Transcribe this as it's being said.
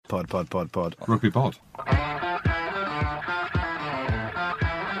Pod. Rugby pod.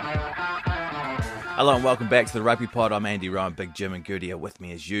 Hello and welcome back to the Rugby Pod. I'm Andy Ryan, Big Jim and Goody are with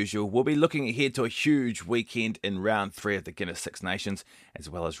me as usual. We'll be looking ahead to a huge weekend in round 3 of the Guinness Six Nations, as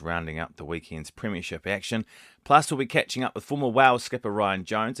well as rounding up the weekend's premiership action. Plus we'll be catching up with former Wales skipper Ryan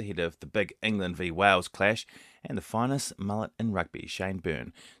Jones ahead of the big England v Wales clash, and the finest mullet in rugby, Shane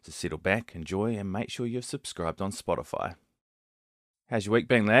Byrne. So settle back, enjoy, and make sure you're subscribed on Spotify. How's your week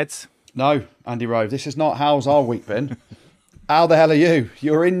been, lads? No, Andy Rove, this is not how's our week been. How the hell are you?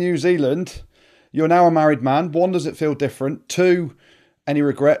 You're in New Zealand. You're now a married man. 1, does it feel different? 2, any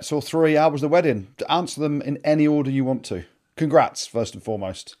regrets? Or 3, how was the wedding? Answer them in any order you want to. Congrats, first and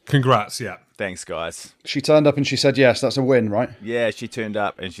foremost. Congrats, yeah. Thanks, guys. She turned up and she said yes. That's a win, right? Yeah, she turned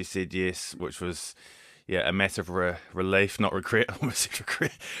up and she said yes, which was a massive relief, not regret. Almost said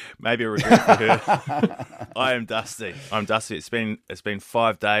regret. Maybe a regret for her. I am dusty. It's been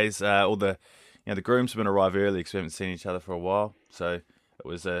 5 days. All the groomsmen arrive early because we haven't seen each other for a while. So it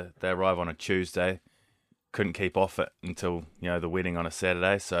was they arrive on a Tuesday. Couldn't keep off it until the wedding on a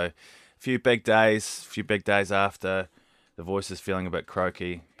Saturday. So a few big days after. The voice is feeling a bit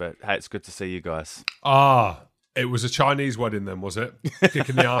croaky, but hey, it's good to see you guys. It was a Chinese wedding then, was it?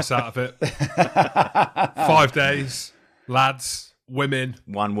 Kicking the arse out of it. 5 days, lads, women.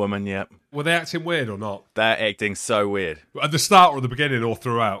 1 woman, yep. Were they acting weird or not? They're acting so weird. At the start or at the beginning or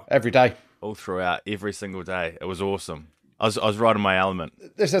throughout? Every day. All throughout, every single day. It was awesome. I was right in my element.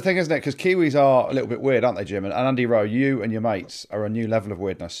 That's the thing, isn't it? Because Kiwis are a little bit weird, aren't they, Jim? And Andy Rowe, you and your mates are a new level of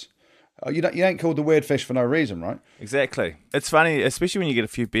weirdness. You ain't called the weird fish for no reason, right? Exactly. It's funny, especially when you get a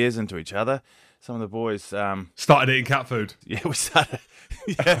few beers into each other. Some of the boys... started eating cat food. Yeah, we started...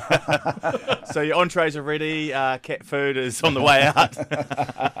 Yeah. So your entrees are ready. Cat food is on the way out.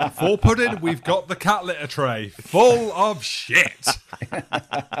 For pudding, we've got the cat litter tray full of shit.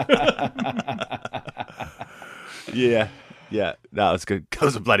 Yeah. No, it was good. It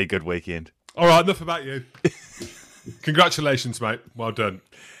was a bloody good weekend. All right, enough about you. Congratulations, mate. Well done.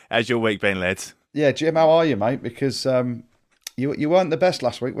 How's your week been, lads? Yeah, Jim, how are you, mate? Because you weren't the best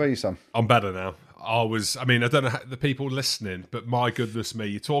last week, were you, son? I'm better now. I don't know how the people listening, but my goodness me,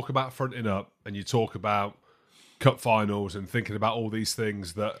 you talk about fronting up and you talk about cup finals and thinking about all these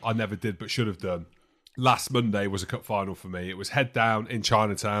things that I never did but should have done. Last Monday was a cup final for me. It was head down in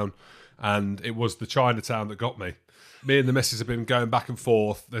Chinatown, and it was the Chinatown that got me. Me and the missus have been going back and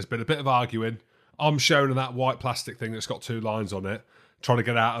forth. There's been a bit of arguing. I'm showing her that white plastic thing that's got 2 lines on it, trying to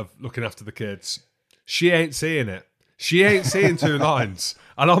get out of looking after the kids. She ain't seeing it. She ain't seeing 2 lines.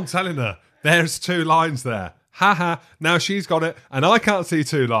 And I'm telling her, there's 2 lines there. Ha ha. Now she's got it, and I can't see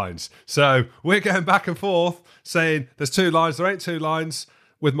 2 lines. So we're going back and forth saying there's 2 lines, there ain't 2 lines.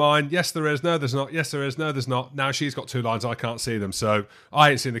 With mine, yes there is, no there's not, yes there is, no there's not. Now she's got 2 lines, I can't see them. So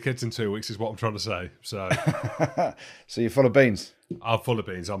I ain't seen the kids in 2 weeks is what I'm trying to say. So So you're full of beans? I'm full of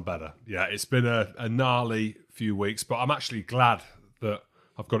beans, I'm better. Yeah, it's been a gnarly few weeks, but I'm actually glad that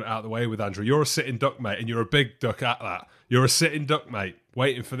I've got it out of the way with Andrew. You're a sitting duck, mate, and you're a big duck at that. You're a sitting duck, mate,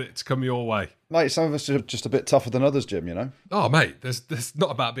 waiting for it to come your way. Mate, some of us are just a bit tougher than others, Jim, you know? Oh, mate, there's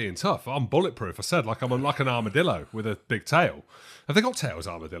not about being tough. I'm bulletproof. I said, I'm like an armadillo with a big tail. Have they got tails,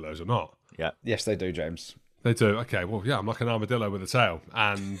 armadillos, or not? Yeah. Yes, they do, James. They do. Okay, well, yeah, I'm like an armadillo with a tail.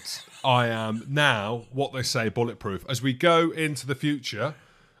 And I am now, what they say, bulletproof. As we go into the future,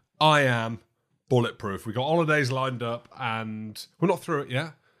 I am bulletproof. We got holidays lined up, and we're not through it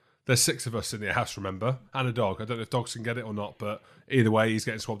yet. There's 6 of us in the house, remember, and a dog. I don't know if dogs can get it or not, but either way, he's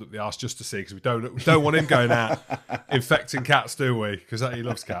getting swabbed up the arse just to see, because we don't want him going out infecting cats, do we? Because he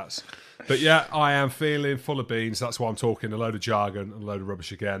loves cats. But yeah, I am feeling full of beans. That's why I'm talking a load of jargon and a load of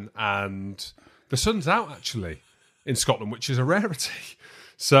rubbish again. And the sun's out, actually, in Scotland, which is a rarity.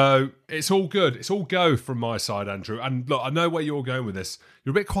 So it's all good. It's all go from my side, Andrew. And look, I know where you're going with this.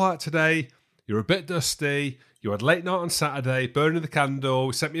 You're a bit quiet today. You're a bit dusty. You had late night on Saturday, burning the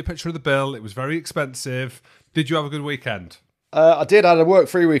candle. Sent me a picture of the bill. It was very expensive. Did you have a good weekend? I did. I had a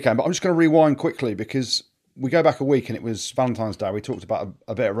work-free weekend, but I'm just going to rewind quickly because we go back a week and it was Valentine's Day. We talked about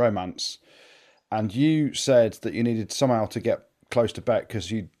a bit of romance. And you said that you needed somehow to get close to Beck because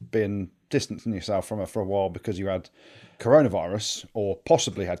you'd been distancing yourself from her for a while because you had coronavirus or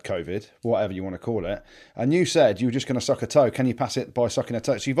possibly had COVID, whatever you want to call it. And you said you were just going to suck her toe. Can you pass it by sucking her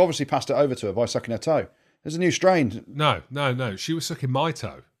toe? So you've obviously passed it over to her by sucking her toe. There's a new strain. No. She was sucking my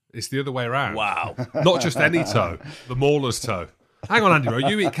toe. It's the other way around. Wow. Not just any toe, the Mauler's toe. Hang on, Andy, bro.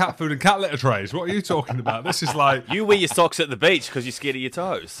 You eat cat food and cat litter trays. What are you talking about? This is like... You wear your socks at the beach because you're scared of your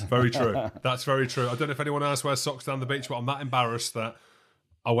toes. Very true. That's very true. I don't know if anyone else wears socks down the beach, but I'm that embarrassed that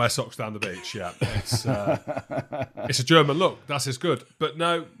I wear socks down the beach, yeah. It's a German look. That's as good. But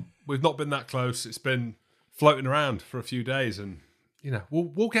no, we've not been that close. It's been floating around for a few days, and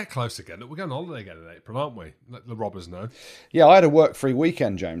we'll get close again. We're going on holiday again in April, aren't we? Let the robbers know. Yeah, I had a work-free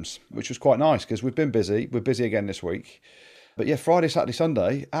weekend, James, which was quite nice because we've been busy. We're busy again this week. But yeah, Friday, Saturday,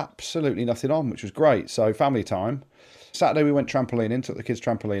 Sunday, absolutely nothing on, which was great. So family time. Saturday we went trampolining, took the kids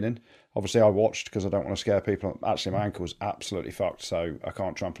trampolining. Obviously I watched because I don't want to scare people. Actually, my ankle's absolutely fucked, so I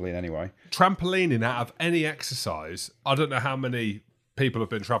can't trampoline anyway. Trampolining out of any exercise, I don't know how many people have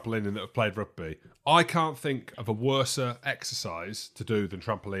been trampolining that have played rugby. I can't think of a worse exercise to do than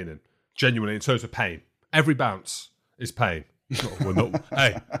trampolining. Genuinely, in terms of pain. Every bounce is pain.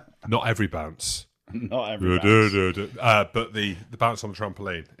 Not every bounce. Not every bounce. But the bounce on the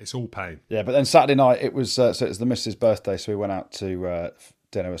trampoline, it's all pain. Yeah, but then Saturday night, it was the missus' birthday, so we went out to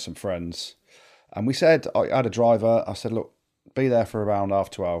dinner with some friends. And we said, I had a driver, I said, look, be there for around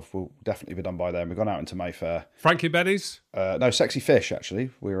 12:30. We'll definitely be done by then. We've gone out into Mayfair. Frankie Benny's? No, Sexy Fish, actually,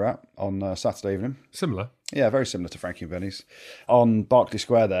 we were at on Saturday evening. Similar? Yeah, very similar to Frankie Benny's. On Berkeley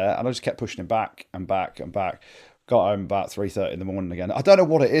Square there, and I just kept pushing him back and back and back. Got home about 3:30 in the morning again. I don't know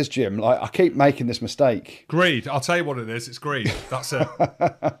what it is, Jim. Like, I keep making this mistake. Greed. I'll tell you what it is. It's greed. That's it.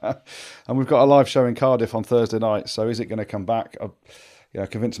 And we've got a live show in Cardiff on Thursday night, so is it going to come back?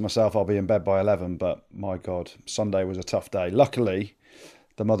 Convincing myself I'll be in bed by 11, but my God, Sunday was a tough day. Luckily,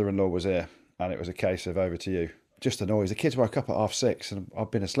 the mother-in-law was here, and it was a case of over to you. Just the noise. The kids woke up at 6:30, and I've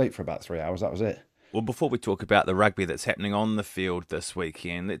been asleep for about 3 hours. That was it. Well, before we talk about the rugby that's happening on the field this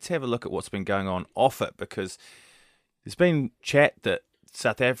weekend, let's have a look at what's been going on off it, because there's been chat that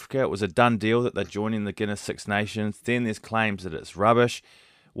South Africa, it was a done deal that they're joining the Guinness Six Nations. Then there's claims that it's rubbish.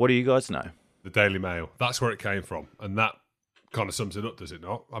 What do you guys know? The Daily Mail. That's where it came from, and that kind of sums it up, does it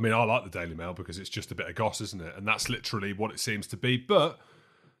not? I mean, I like the Daily Mail because it's just a bit of goss, isn't it? And that's literally what it seems to be. But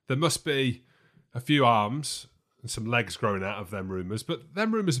there must be a few arms and some legs growing out of them rumours. But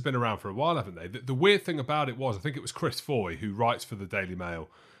them rumours have been around for a while, haven't they? The weird thing about it was, I think it was Chris Foy, who writes for the Daily Mail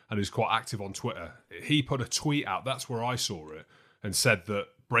and who's quite active on Twitter. He put a tweet out, that's where I saw it, and said that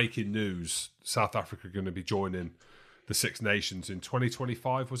breaking news, South Africa are going to be joining the Six Nations in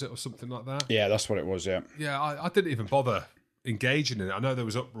 2025, was it, or something like that? Yeah, that's what it was, yeah. Yeah, I didn't even bother engaging in it. I know there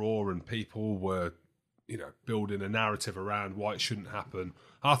was uproar and people were, building a narrative around why it shouldn't happen.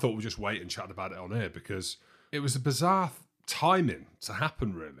 I thought we'd just wait and chat about it on here because it was a bizarre timing to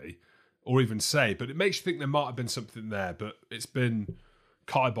happen, really, or even say. But it makes you think there might have been something there, but it's been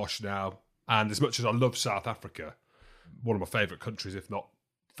kibosh now. And as much as I love South Africa, one of my favourite countries, if not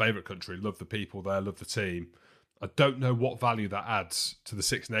favourite country, love the people there, love the team, I don't know what value that adds to the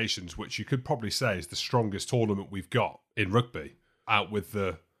Six Nations, which you could probably say is the strongest tournament we've got in rugby, out with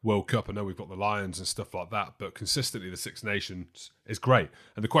the World Cup. I know we've got the Lions and stuff like that, but consistently the Six Nations is great.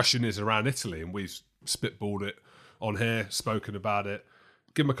 And the question is around Italy, and we've spitballed it on here, spoken about it.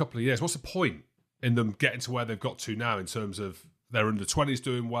 Give them a couple of years. What's the point in them getting to where they've got to now in terms of their under-20s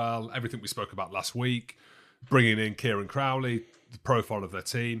doing well, everything we spoke about last week, bringing in Kieran Crowley, the profile of their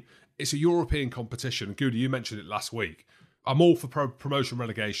team. It's a European competition. And Goody, you mentioned it last week. I'm all for promotion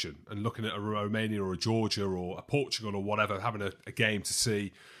relegation and looking at a Romania or a Georgia or a Portugal or whatever, having a game to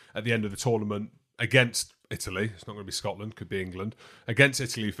see at the end of the tournament against Italy. It's not going to be Scotland, could be England. Against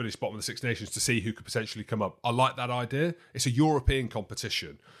Italy, who finished bottom of the Six Nations, to see who could potentially come up. I like that idea. It's a European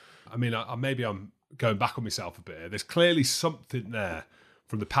competition. I mean, maybe I'm going back on myself a bit here. There's clearly something there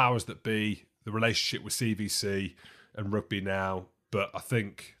from the powers that be, the relationship with CVC and rugby now. But I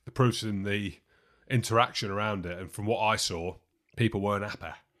think the proof's in the interaction around it. And from what I saw, people weren't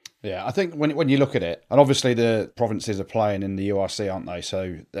happy. Yeah, I think when you look at it, and obviously the provinces are playing in the URC, aren't they?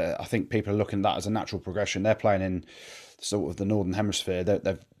 So I think people are looking at that as a natural progression. They're playing in sort of the Northern Hemisphere.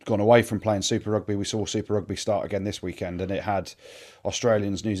 They've gone away from playing Super Rugby. We saw Super Rugby start again this weekend, and it had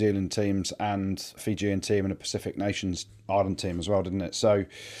Australians, New Zealand teams, and Fijian team, and a Pacific Nations Ireland team as well, didn't it? So,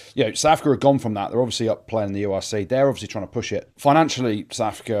 South Africa have gone from that. They're obviously up playing in the URC. They're obviously trying to push it. Financially,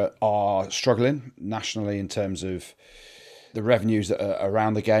 South Africa are struggling nationally in terms of the revenues that are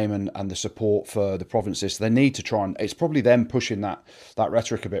around the game and the support for the provinces. So they need to try and, it's probably them pushing that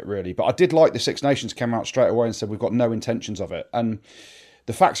rhetoric a bit, really. But I did like the Six Nations came out straight away and said we've got no intentions of it. And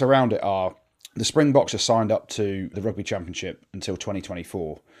the facts around it are the Springboks are signed up to the Rugby Championship until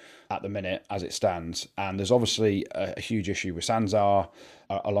 2024 at the minute as it stands. And there's obviously a huge issue with Sanzar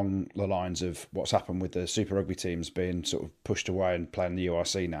along the lines of what's happened with the Super Rugby teams being sort of pushed away and playing the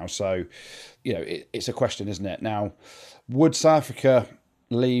URC now. So, it's a question, isn't it? Now, would South Africa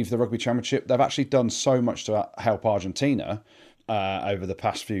leave the Rugby Championship? They've actually done so much to help Argentina. over the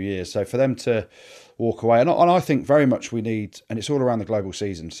past few years. So for them to walk away, and I think very much we need, and it's all around the global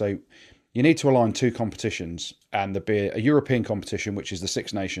season. So you need to align two competitions, and there'd be a European competition, which is the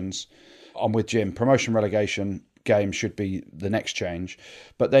Six Nations. I'm with Jim. Promotion relegation game should be the next change.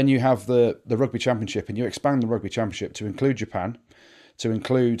 But then you have the Rugby Championship, and you expand the Rugby Championship to include Japan, to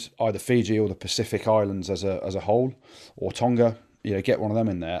include either Fiji or the Pacific Islands as a whole, or Tonga. Get one of them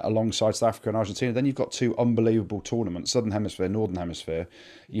in there alongside South Africa and Argentina. Then you've got two unbelievable tournaments, Southern Hemisphere, Northern Hemisphere.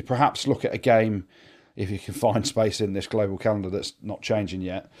 You perhaps look at a game, if you can find space in this global calendar that's not changing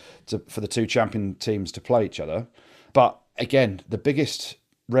yet, for the two champion teams to play each other. But again, the biggest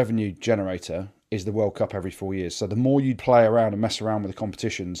revenue generator is the World Cup every 4 years. So the more you play around and mess around with the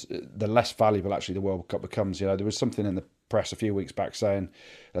competitions, the less valuable actually the World Cup becomes. There was something in the press a few weeks back saying,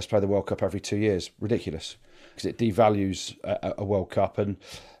 let's play the World Cup every 2 years. Ridiculous, because it devalues a World Cup. And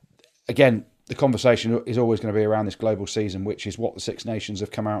again, the conversation is always going to be around this global season, which is what the Six Nations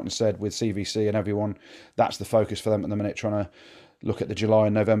have come out and said with CVC and everyone. That's the focus for them at the minute, trying to look at the July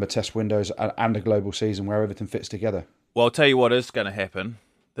and November test windows and a global season where everything fits together. Well, I'll tell you what is going to happen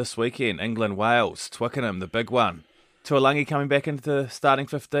this weekend. England, Wales, Twickenham, the big one. Tuolangi coming back into the starting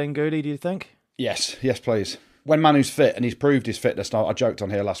 15, Goody, do you think? Yes, please. When Manu's fit, and he's proved his fitness, I joked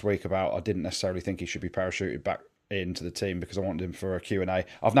on here last week about I didn't necessarily think he should be parachuted back into the team because I wanted him for a Q&A.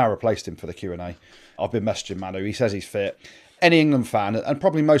 I've now replaced him for the Q&A. I've been messaging Manu. He says he's fit. Any England fan, and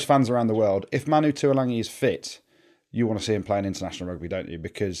probably most fans around the world, if Manu Tuolangi is fit, you want to see him playing international rugby, don't you?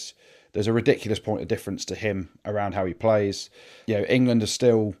 Because there's a ridiculous point of difference to him around how he plays. England are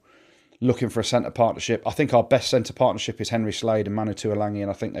still looking for a centre partnership. I think our best centre partnership is Henry Slade and Manu Tuolangi, and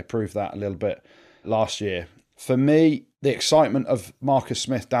I think they proved that a little bit last year. For me, the excitement of Marcus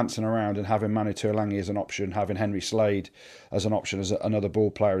Smith dancing around and having Manu Tuolangi as an option, having Henry Slade as an option as another ball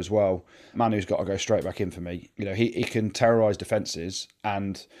player as well, Manu's got to go straight back in for me. He can terrorise defences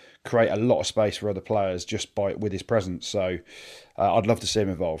and create a lot of space for other players just with his presence. So I'd love to see him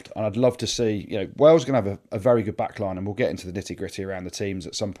involved. And I'd love to see, Wales are going to have a very good backline, and we'll get into the nitty gritty around the teams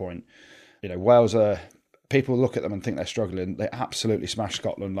at some point. Wales people look at them and think they're struggling. They absolutely smashed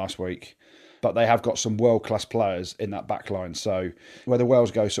Scotland last week. But they have got some world-class players in that backline. So whether Wales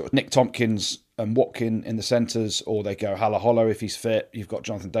go sort of Nick Tompkins and Watkin in the centres, or they go Halaholo if he's fit, you've got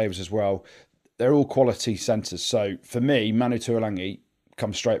Jonathan Davis as well. They're all quality centres. So for me, Manu Tuolangi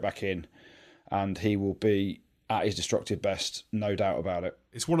comes straight back in, and he will be at his destructive best, no doubt about it.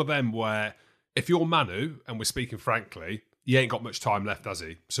 It's one of them where if you're Manu, and we're speaking frankly, he ain't got much time left, has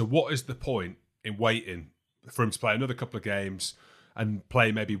he? So what is the point in waiting for him to play another couple of games and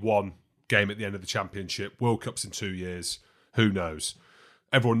play maybe one game at the end of the championship? World Cup's in 2 years. Who knows?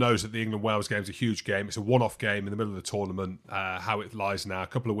 Everyone knows that the England-Wales game's a huge game. It's a one-off game in the middle of the tournament, how it lies now, a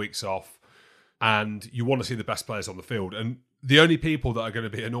couple of weeks off. And you want to see the best players on the field. And the only people that are going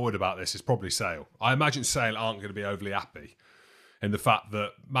to be annoyed about this is probably Sale. I imagine Sale aren't going to be overly happy in the fact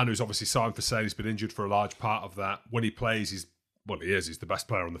that Manu's obviously signed for Sale. He's been injured for a large part of that. When he plays, he's the best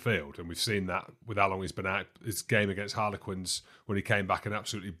player on the field. And we've seen that with how long he's been out. His game against Harlequins, when he came back and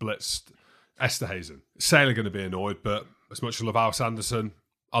absolutely blitzed Esterhazen. Sale are going to be annoyed, but as much as I love Al Sanderson,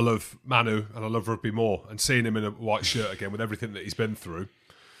 I love Manu and I love rugby more. And seeing him in a white shirt again with everything that he's been through,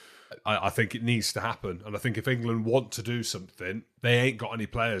 I think it needs to happen. And I think if England want to do something, they ain't got any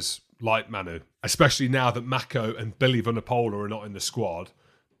players like Manu, especially now that Mako and Billy Vunipola are not in the squad.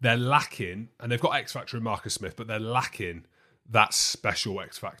 They're lacking, and they've got X Factor in Marcus Smith, but they're lacking that special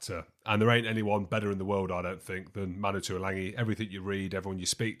X Factor. And there ain't anyone better in the world, I don't think, than Manu Tuolangi. Everything you read, everyone you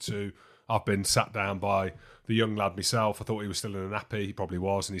speak to, I've been sat down by the young lad myself. I thought he was still in a nappy. He probably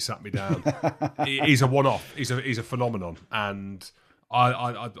was, and he sat me down. He's a one-off. He's a phenomenon. And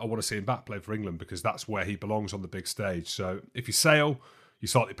I want to see him back play for England because that's where he belongs on the big stage. So if you Sale, you're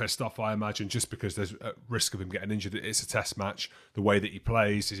slightly pissed off, I imagine, just because there's a risk of him getting injured. It's a test match, the way that he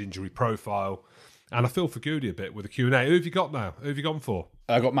plays, his injury profile. And I feel for Goody a bit with the Q&A. Who have you got now? Who have you gone for?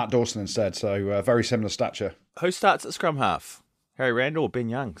 I got Matt Dawson instead, so very similar stature. Who starts at scrum half? Harry Randall or Ben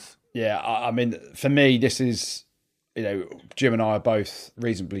Youngs? Yeah, I mean, for me, this is, Jim and I are both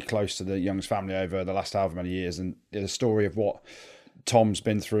reasonably close to the Youngs family over the last however many years, and the story of what Tom's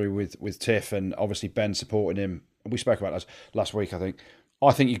been through with Tiff, and obviously Ben supporting him. We spoke about that last week, I think.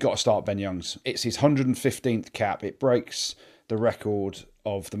 I think you've got to start Ben Youngs. It's his 115th cap. It breaks the record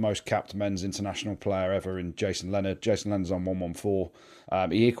of the most capped men's international player ever in Jason Leonard. Jason Leonard's on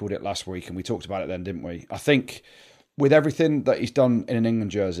 114. He equalled it last week, and we talked about it then, didn't we? I think with everything that he's done in an England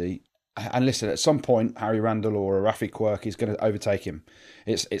jersey, and listen, at some point, Harry Randall or a Rafi Quirk is going to overtake him.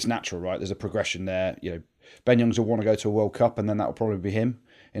 It's natural, right? There's a progression there. Ben Youngs will want to go to a World Cup, and then that will probably be him.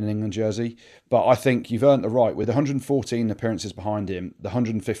 in an England jersey. But I think you've earned the right, with 114 appearances behind him, the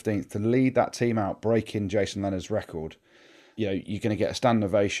 115th, to lead that team out, breaking Jason Leonard's record. You're going to get a standing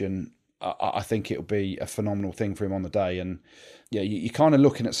ovation. I think it'll be a phenomenal thing for him on the day. And you're kind of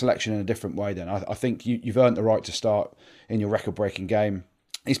looking at selection in a different way then. I think you've earned the right to start in your record-breaking game.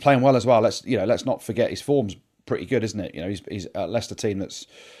 He's playing well as well. Let's not forget his form's pretty good, isn't it? He's at Leicester team that's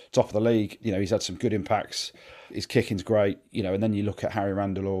top of the league. He's had some good impacts. His kicking's great. And then you look at Harry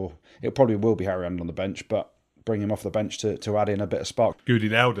Randall, or it probably will be Harry Randall on the bench, but bring him off the bench to add in a bit of spark. Goody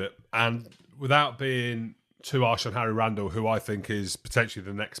nailed it. And without being too harsh on Harry Randall, who I think is potentially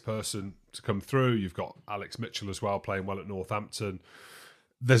the next person to come through, you've got Alex Mitchell as well, playing well at Northampton.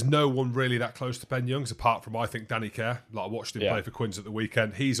 There's no one really that close to Ben Youngs, apart from, I think, Danny Kerr. Like, I watched him play for Quins at the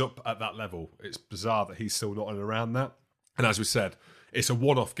weekend. He's up at that level. It's bizarre that he's still not in and around that. And as we said, it's a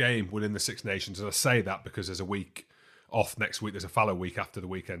one-off game within the Six Nations. And I say that because there's a week off next week. There's a fallow week after the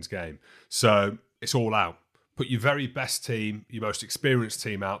weekend's game. So it's all out. Put your very best team, your most experienced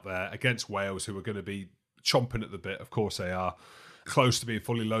team out there against Wales, who are going to be chomping at the bit. Of course they are. Close to being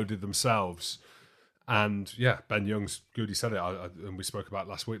fully loaded themselves. And Ben Youngs, Goody said it, and we spoke about it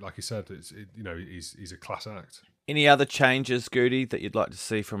last week. Like he said, he's a class act. Any other changes, Goody, that you'd like to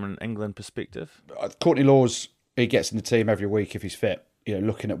see from an England perspective? Courtney Lawes, he gets in the team every week if he's fit.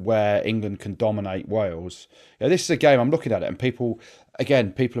 Looking at where England can dominate Wales. This is a game, I'm looking at it, and people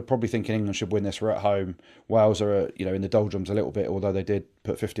are probably thinking England should win this. We're at home. Wales are, in the doldrums a little bit, although they did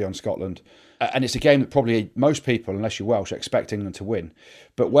put 50 on Scotland. And it's a game that probably most people, unless you're Welsh, expect England to win.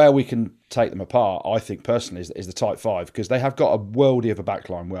 But where we can take them apart, I think personally, is the tight five, because they have got a worldie of a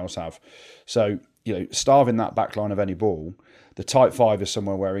backline, Wales have. So, starving that backline of any ball, the tight five is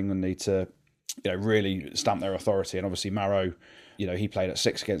somewhere where England need to really stamp their authority. And obviously Marrow, he played at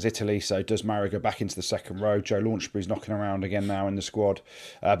 6 against Italy, so does Marrow go back into the second row? Joe Launchbury's knocking around again now in the squad.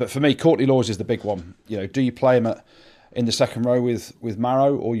 But for me, Courtney Lawes is the big one. Do you play him in the second row with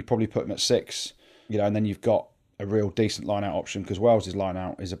Marrow, or you probably put him at 6? And then you've got a real decent line-out option, because Wales'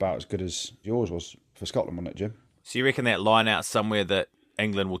 line-out is about as good as yours was for Scotland, wasn't it, Jim? So you reckon that line-out somewhere that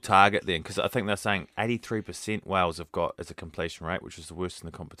England will target then? Because I think they're saying 83% Wales have got as a completion rate, which is the worst in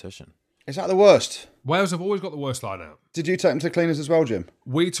the competition. Is that the worst? Wales have always got the worst line out. Did you take them to the cleaners as well, Jim?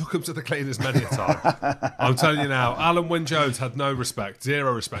 We took them to the cleaners many a time. I'm telling you now, Alan Wynne-Jones had no respect,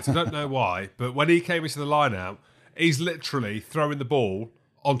 zero respect. I don't know why, but when he came into the line out, he's literally throwing the ball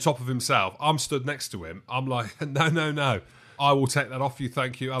on top of himself. I'm stood next to him. I'm like, no. I will take that off you,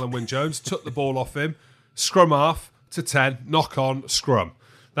 thank you, Alan Wynne-Jones. Took the ball off him, scrum half to 10, knock on, scrum.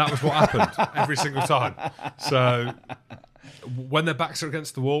 That was what happened every single time. So when their backs are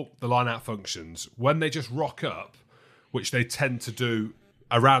against the wall, the line-out functions. When they just rock up, which they tend to do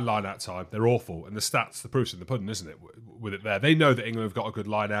around line-out time, they're awful. And the stats, the proof's in the pudding, isn't it, with it there? They know that England have got a good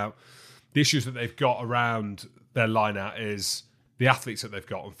line-out. The issues that they've got around their line-out is the athletes that they've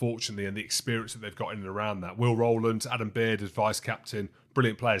got, unfortunately, and the experience that they've got in and around that. Will Rowland, Adam Beard as vice-captain,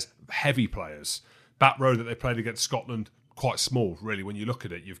 brilliant players, heavy players. Back row that they played against Scotland, quite small, really, when you look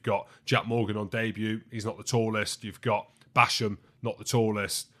at it. You've got Jack Morgan on debut. He's not the tallest. You've got Basham, not the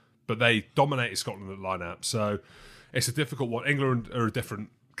tallest, but they dominated Scotland at line-out. So it's a difficult one. England are a different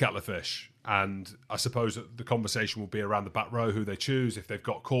kettle of fish, and I suppose that the conversation will be around the back row, who they choose. If they've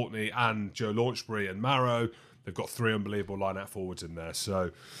got Courtney and Joe Launchbury and Marrow, they've got 3 unbelievable line-out forwards in there.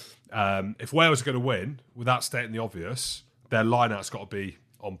 So if Wales are going to win, without stating the obvious, their line-out's got to be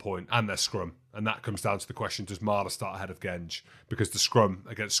on point, and their scrum. And that comes down to the question, does Mauler start ahead of Genge? Because the scrum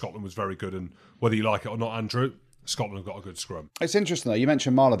against Scotland was very good, and whether you like it or not, Andrew, Scotland have got a good scrum. It's interesting, though. You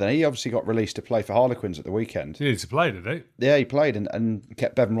mentioned Mauler then. He obviously got released to play for Harlequins at the weekend. He needed to play, did he? Yeah, he played and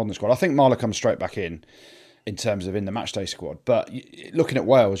kept Bevan Rod in the squad. I think Mauler comes straight back in terms of in the matchday squad. But looking at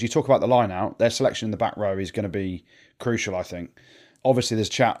Wales, you talk about the line-out, their selection in the back row is going to be crucial, I think. Obviously, there's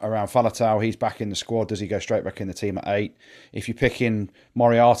chat around Faletau. He's back in the squad. Does he go straight back in the team at 8? If you pick in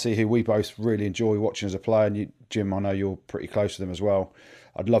Moriarty, who we both really enjoy watching as a player, and you, Jim, I know you're pretty close to them as well.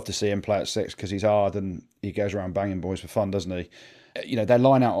 I'd love to see him play at 6 because he's hard and he goes around banging boys for fun, doesn't he? Their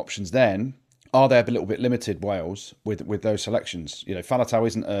line-out options then, are they a little bit limited, Wales, with those selections? Faletau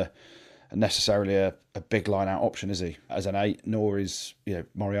isn't necessarily a big line-out option, is he, as an 8, nor is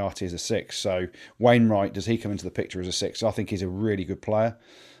Moriarty as a 6. So Wainwright, does he come into the picture as a 6? So I think he's a really good player.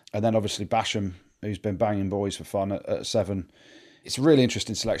 And then obviously Basham, who's been banging boys for fun at 7. It's a really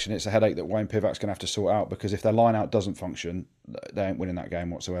interesting selection. It's a headache that Wayne Pivac's going to have to sort out, because if their line-out doesn't function, they ain't winning that game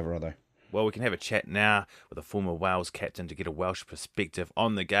whatsoever, are they? Well, we can have a chat now with a former Wales captain to get a Welsh perspective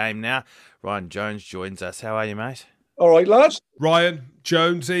on the game now. Ryan Jones joins us. How are you, mate? All right, lads. Ryan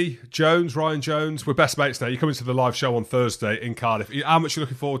Ryan Jones, we're best mates now. You're coming to the live show on Thursday in Cardiff. How much are you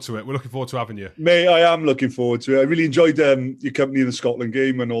looking forward to it? We're looking forward to having you. Mate, I am looking forward to it. I really enjoyed your company in the Scotland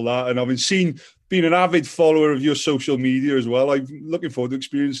game and all that. And I've being an avid follower of your social media as well. I'm looking forward to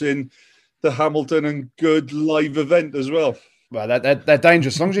experiencing the Hamilton and Good live event as well. Well, they're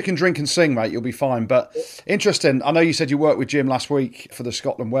dangerous. As long as you can drink and sing, mate, you'll be fine. But interesting, I know you said you worked with Jim last week for the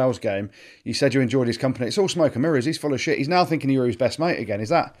Scotland-Wales game. You said you enjoyed his company. It's all smoke and mirrors. He's full of shit. He's now thinking you're his best mate again. Is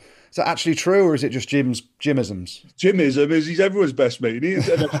that actually true, or is it just Jimisms? Jimism is he's everyone's best mate.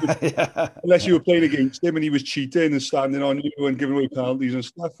 Unless you were playing against him and he was cheating and standing on you and giving away penalties and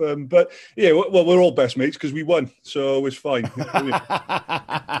stuff. But yeah, well, we're all best mates because we won, so it's fine.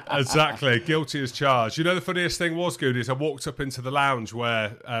 Exactly, guilty as charged. You know, the funniest thing was, good, is I walked up into the lounge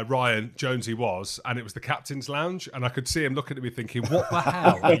where Ryan Jonesy was, and it was the captain's lounge, and I could see him looking at me thinking, what the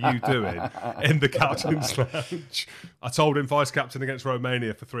hell are you doing in the captain's lounge? I told him vice captain against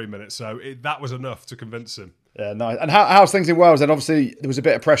Romania for 3 minutes, so that was enough to convince him. Yeah, nice. And how's things in Wales then? Obviously, there was a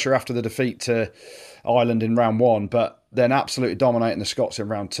bit of pressure after the defeat to Ireland in round one, but then absolutely dominating the Scots in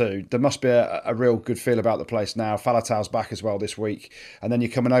round two. There must be a real good feel about the place now. Faletau's back as well this week, and then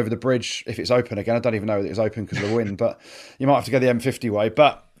you're coming over the bridge if it's open again. I don't even know that it's open because of the wind, but you might have to go the M50 way.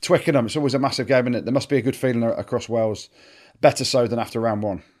 But Twickenham, it's always a massive game, isn't it? There must be a good feeling across Wales. Better so than after round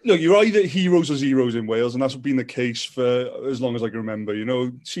one. Look, you're either heroes or zeros in Wales, and that's been the case for as long as I can remember. You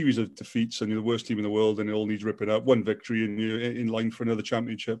know, series of defeats, and you're the worst team in the world, and it all needs ripping up. One victory, and you're in line for another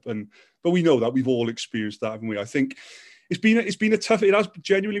championship. But we know that we've all experienced that, haven't we? I think it's been a tough. It has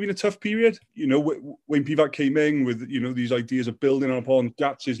genuinely been a tough period. You know, when Pivac came in with these ideas of building upon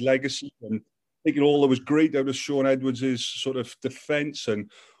Gats's legacy and taking all that was great out of Sean Edwards' sort of defence and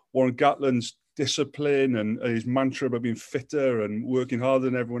Warren Gatland's discipline and his mantra about being fitter and working harder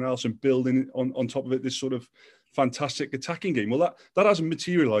than everyone else and building on top of it this sort of fantastic attacking game. Well, that hasn't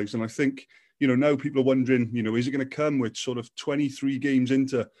materialised, and I think now people are wondering, is it going to come with sort of 23 games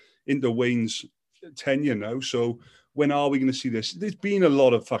into Wayne's tenure now? So when are we going to see this? There's been a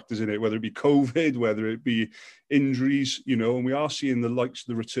lot of factors in it, whether it be COVID, whether it be injuries, and we are seeing the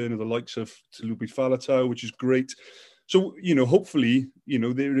return of the likes of Talupi Faletau, which is great. So, hopefully,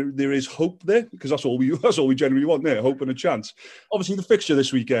 there is hope there, because that's all we generally want there, hope and a chance. Obviously, the fixture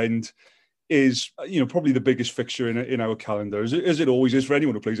this weekend is, probably the biggest fixture in our calendar, as it always is for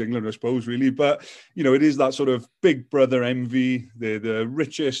anyone who plays England, I suppose, really. But, it is that sort of big brother envy. They're the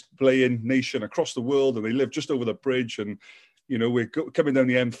richest playing nation across the world, and they live just over the bridge. And, we're coming down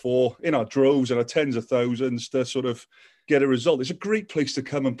the M4 in our droves and our tens of thousands to sort of get a result. It's a great place to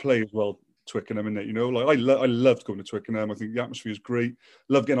come and play as well. Twickenham, isn't it? I loved going to Twickenham. I think the atmosphere is great.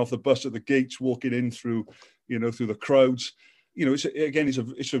 Love getting off the bus at the gates, walking in through the crowds.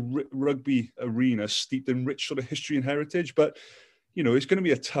 It's a rugby arena steeped in rich sort of history and heritage. But it's going to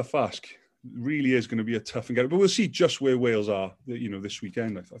be a tough ask. It really is going to be a tough and get. But we'll see just where Wales are, this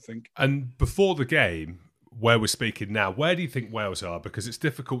weekend, I think. And before the game, where we're speaking now, where do you think Wales are? Because it's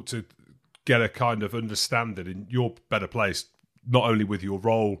difficult to get a kind of understanding, in your better place, not only with your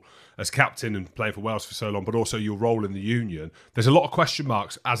role as captain and playing for Wales for so long, but also your role in the union. There's a lot of question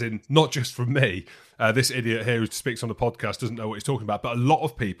marks, as in not just from me. This idiot here who speaks on the podcast doesn't know what he's talking about, but a lot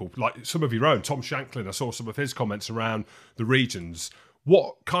of people, like some of your own, Tom Shanklin, I saw some of his comments around the regions.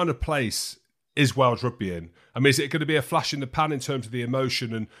 What kind of place is Wales rugby in? I mean, is it going to be a flash in the pan in terms of the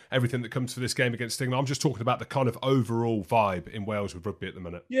emotion and everything that comes for this game against England? I'm just talking about the kind of overall vibe in Wales with rugby at the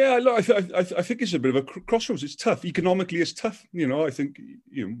minute. Yeah, look, I think it's a bit of a crossroads. It's tough. Economically, it's tough. I think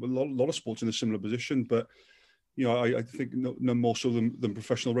a lot of sports in a similar position, but I think no more so than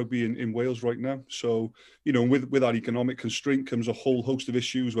professional rugby in Wales right now. So with that economic constraint comes a whole host of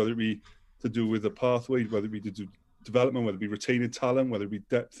issues, whether it be to do with the pathway, whether it be to do development, whether it be retaining talent, whether it be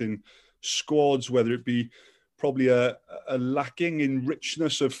depth in squads, whether it be probably a lacking in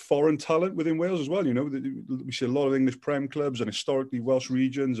richness of foreign talent within Wales as well. We see a lot of English Prem clubs and historically Welsh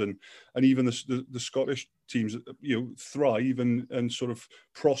regions and even the Scottish teams, thrive and sort of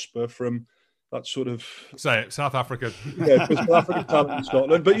prosper from that sort of... Say it, South Africa. Yeah, South African talent in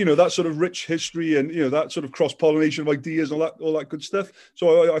Scotland. But, that sort of rich history and, that sort of cross-pollination of ideas and all that good stuff.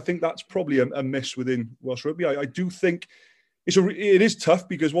 So I think that's probably a miss within Welsh rugby. I do think it is tough,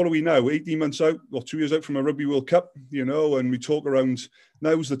 because what are we now? 18 months out, or 2 years out from a Rugby World Cup, and we talk around,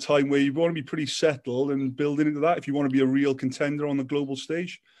 now's the time where you want to be pretty settled and building into that if you want to be a real contender on the global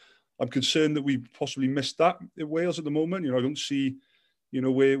stage. I'm concerned that we possibly missed that in Wales at the moment. I don't see,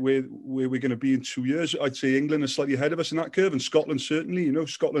 where we're going to be in 2 years. I'd say England is slightly ahead of us in that curve, and Scotland certainly.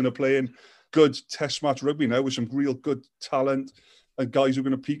 Scotland are playing good test match rugby now with some real good talent and guys who are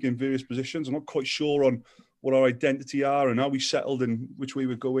going to peak in various positions. I'm not quite sure on what our identity are and how we settled and which way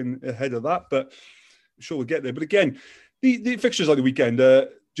we're going ahead of that. But I'm sure we'll get there. But again, the fixtures like the weekend,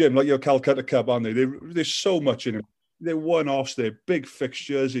 Jim, like your Calcutta Cup, aren't they? There's so much in it. They're one-offs. They're big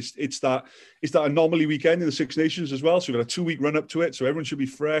fixtures. It's that anomaly weekend in the Six Nations as well. So we've got a 2-week run up to it. So everyone should be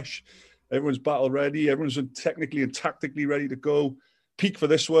fresh. Everyone's battle ready. Everyone's technically and tactically ready to go. Peak for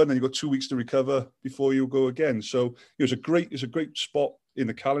this one, and you've got 2 weeks to recover before you go again. So it's a great spot in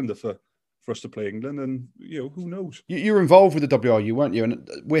the calendar for us to play England, and who knows? You were involved with the WRU, weren't you? And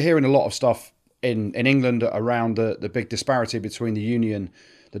we're hearing a lot of stuff in England around the big disparity between the union,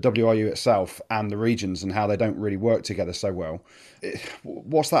 the WRU itself, and the regions, and how they don't really work together so well.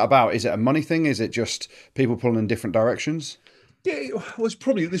 What's that about? Is it a money thing? Is it just people pulling in different directions? Yeah, well,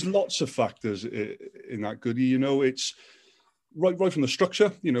 there's lots of factors in that, Goody. It's right from the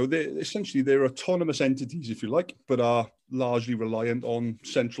structure. They're autonomous entities, if you like, but are largely reliant on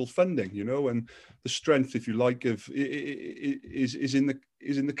central funding. And the strength, if you like, is in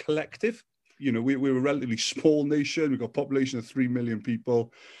the collective. We're a relatively small nation. We've got a population of 3 million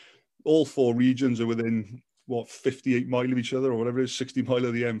people. All 4 regions are within 58 mile of each other, or whatever it is, 60 mile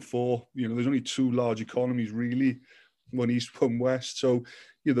of the M4. There's only 2 large economies really, one east, one west. So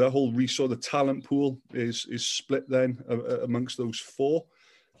the whole resource, the talent pool is split then amongst those 4.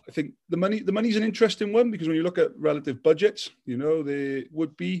 I think the money's an interesting one, because when you look at relative budgets, they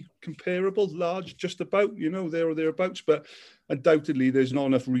would be comparable, large, just about, there or thereabouts. But undoubtedly, there's not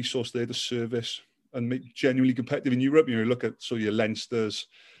enough resource there to service and make genuinely competitive in Europe. You look at your Leinsters,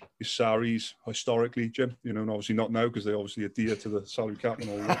 your Saris, historically, Jim. And obviously not now, because they obviously adhere to the salary cap and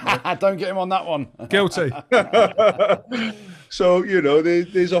all that. Don't get him on that one. Guilty. So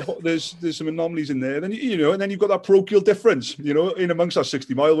there's some anomalies in there. Then and then you've got that parochial difference. In amongst our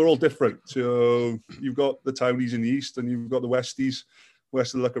 60 mile, we're all different. So you've got the townies in the east, and you've got the westies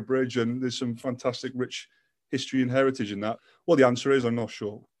west of the Lucker Bridge, and there's some fantastic rich history and heritage in that. Well, the answer is I'm not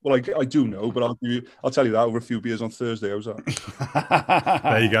sure. Well, I do know, but I'll tell you that over a few beers on Thursday. How's that?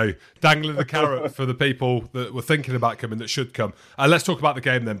 There you go. Dangling the carrot for the people that were thinking about coming, that should come. Let's talk about the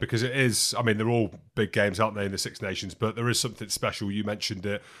game then, because it is, they're all big games, aren't they, in the Six Nations, but there is something special. You mentioned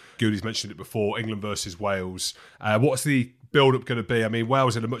it. Goody's mentioned it before, England versus Wales. What's the build-up going to be?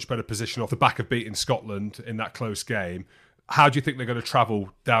 Wales in a much better position off the back of beating Scotland in that close game. How do you think they're going to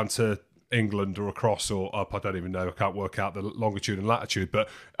travel down to England, or across or up? I don't even know. I can't work out the longitude and latitude, but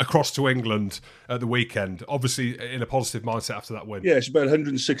across to England at the weekend, obviously in a positive mindset after that win. Yeah, it's about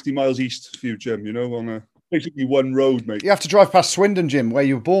 160 miles east for you, Jim, on basically one road, mate. You have to drive past Swindon, Jim, where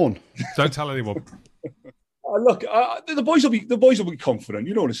you were born. Don't tell anyone. Look, the boys will be confident.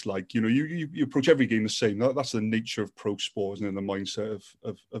 You know what it's like. You approach every game the same. That's the nature of pro sport, and the mindset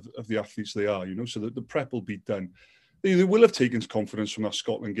of the athletes they are. So the prep will be done. They will have taken confidence from that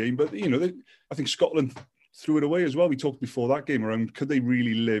Scotland game, but I think Scotland threw it away as well. We talked before that game around, could they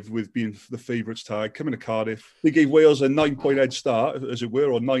really live with being the favourites tag, coming to Cardiff? They gave Wales a 9-point head start, as it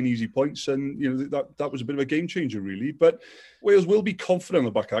were, or 9 easy points, and that was a bit of a game changer, really. But Wales will be confident on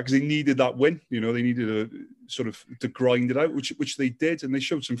the back because they needed that win. They needed to grind it out, which they did, and they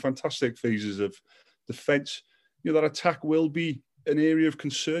showed some fantastic phases of defence. That attack will be an area of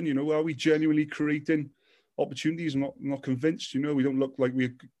concern. Are we genuinely creating opportunities? I'm not convinced. We don't look like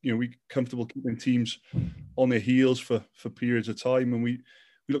we're comfortable keeping teams on their heels for periods of time, and we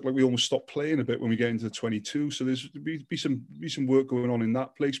look like we almost stop playing a bit when we get into the 22. So there's be some work going on in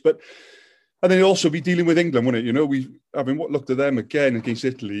that place. And then also be dealing with England, wouldn't it? We looked at them again against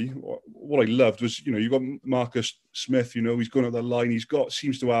Italy. What I loved was you got Marcus Smith. He's going at the line.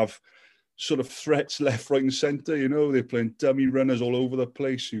 Seems to have sort of threats left, right, and centre. They're playing dummy runners all over the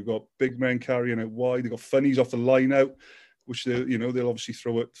place. You've got big men carrying it wide. They've got funnies off the line out, which they'll obviously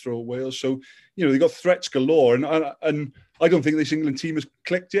throw at Wales. So they've got threats galore, and I don't think this England team has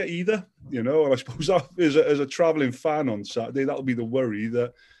clicked yet either. And I suppose that, as a travelling fan on Saturday, that'll be the worry,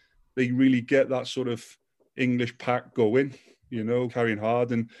 that they really get that sort of English pack going. Carrying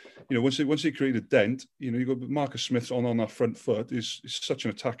hard, and once they create a dent, you've got Marcus Smith on that front foot is such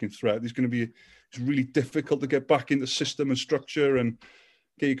an attacking threat. It's really difficult to get back into system and structure and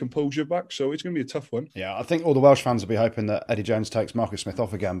get your composure back. So it's going to be a tough one. Yeah, I think all the Welsh fans will be hoping that Eddie Jones takes Marcus Smith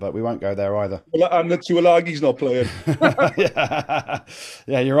off again, but we won't go there either. Well, and the Tuolagi's not playing.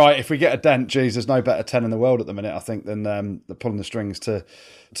 Yeah, you're right. If we get a dent, geez, there's no better 10 in the world at the minute, I think, than the pulling the strings to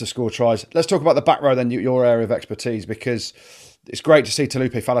score tries. Let's talk about the back row then, your area of expertise, because it's great to see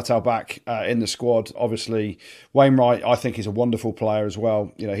Talupe Faletau back in the squad. Obviously, Wainwright, I think, is a wonderful player as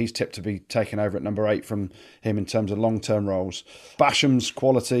well. He's tipped to be taken over at number 8 from him in terms of long-term roles. Basham's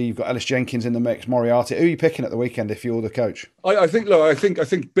quality. You've got Ellis Jenkins in the mix. Moriarty. Who are you picking at the weekend if you're the coach? I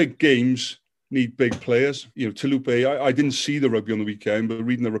think big games need big players. Talupe, I didn't see the rugby on the weekend, but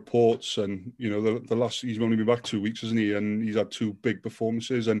reading the reports and, the last, he's only been back 2 weeks, hasn't he? And he's had 2 big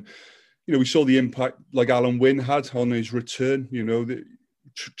performances. And, we saw the impact like Alan Wynne had on his return,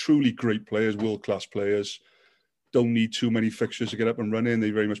 truly great players, world-class players. Don't need too many fixtures to get up and running.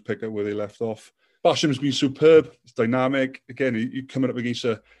 They very much pick up where they left off. Basham's been superb. It's dynamic. Again, you're coming up against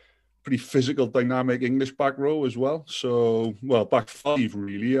a pretty physical, dynamic English back row as well. So, back 5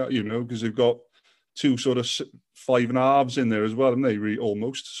 really, because they've got 2 sort of 5 and a halves in there as well, haven't they? Really,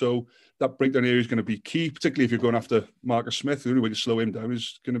 almost. So that breakdown area is going to be key, particularly if you're going after Marcus Smith. The only way to slow him down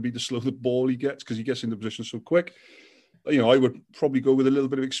is going to be to slow the ball he gets, because he gets into position so quick. I would probably go with a little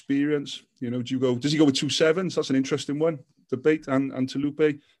bit of experience. Does he go with 2 sevens? That's an interesting one. Debate and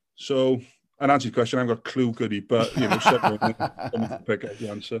Talupe. So, and answer your question, I haven't got a clue, goody, but someone pick up the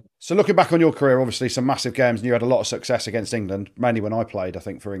answer. So looking back on your career, obviously some massive games, and you had a lot of success against England, mainly when I played, I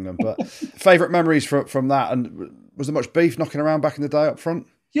think, for England. But favourite memories from that, and was there much beef knocking around back in the day up front?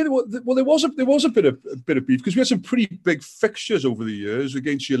 Yeah, there was a bit of beef, because we had some pretty big fixtures over the years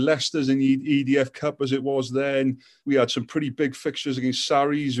against your Leicesters in the EDF Cup, as it was then. We had some pretty big fixtures against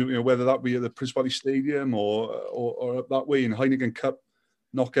Saris, whether that be at the Principality Stadium or up that way in Heineken Cup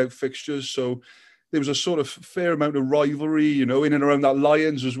knockout fixtures. So there was a sort of fair amount of rivalry, in and around that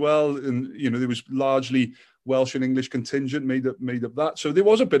Lions as well, and there was largely Welsh and English contingent made up that. So there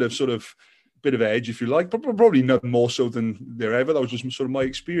was a bit of edge, if you like, but probably not more so than there ever. That was just sort of my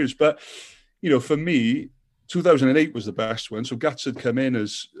experience. But, for me, 2008 was the best one. So Gats had come in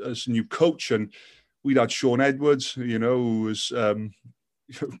as new coach, and we'd had Sean Edwards, who was a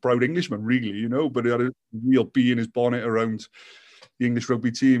proud Englishman, really, but he had a real bee in his bonnet around the English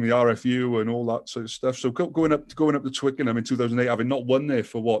rugby team, the RFU and all that sort of stuff. So going up to Twickenham in 2008, having not won there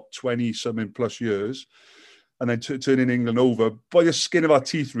for 20-something plus years, and then turning England over by the skin of our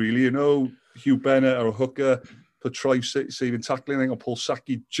teeth, really, Hugh Bennett or Hooker for try-saving tackling, I think, on Paul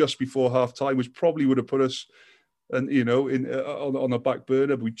Saki just before half-time, which probably would have put us, on the back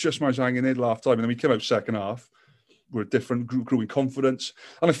burner, but we just managed to hang in there till half-time, and then we came out second half. We're a different group, grew in confidence.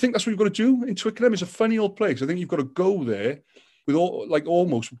 And I think that's what you've got to do in Twickenham. It's a funny old place. I think you've got to go there with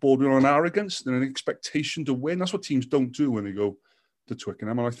almost bordering on arrogance and an expectation to win. That's what teams don't do when they go to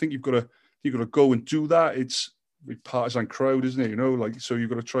Twickenham. And I think you've got to go and do that. It's a partisan crowd, isn't it? So you've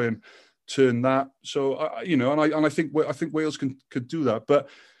got to try and turn that. So I think Wales could do that. But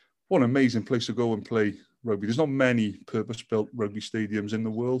what an amazing place to go and play rugby. There's not many purpose-built rugby stadiums in the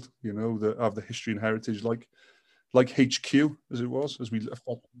world, that have the history and heritage like HQ as we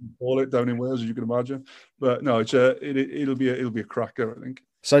call it down in Wales, as you can imagine. But no, it'll be a cracker, I think.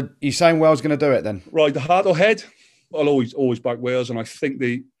 So you're saying Wales going to do it then? Right, the heart or head. I'll always back Wales, and I think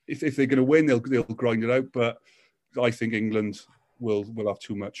if they're going to win, they'll grind it out. But I think England will have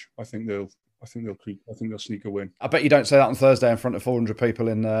too much. I think they'll creep. I think they'll sneak a win. I bet you don't say that on Thursday in front of 400 people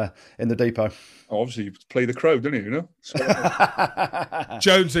in the depot. Obviously, you play the crowd, don't you? So,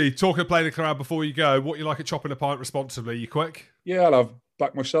 Jonesy, talking of playing the crowd before you go, what you like at chopping a pint responsibly? You quick? Yeah, I'll have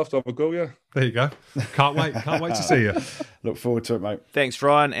back myself to have a go, yeah. There you go. Can't wait to see you. Look forward to it, mate. Thanks,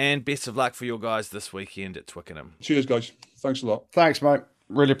 Ryan, and best of luck for your guys this weekend at Twickenham. Cheers, guys. Thanks a lot. Thanks, mate.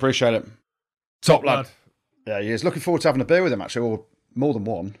 Really appreciate it. Top lad. Yeah, he is. Looking forward to having a beer with him, actually, or more than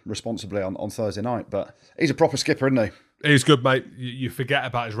one, responsibly, on Thursday night. But he's a proper skipper, isn't he? He's good, mate. You forget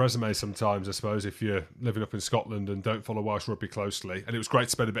about his resume sometimes, I suppose, if you're living up in Scotland and don't follow Welsh rugby closely. And it was great to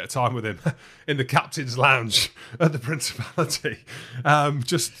spend a bit of time with him in the captain's lounge at the Principality,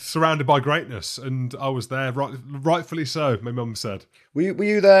 just surrounded by greatness. And I was there, rightfully so, my mum said. Were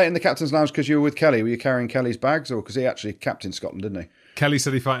you there in the captain's lounge because you were with Kelly? Were you carrying Kelly's bags, or because he actually captained Scotland, didn't he? Kelly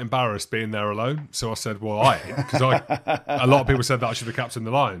said he felt embarrassed being there alone. So I said, well, I ain't, because a lot of people said that I should have captained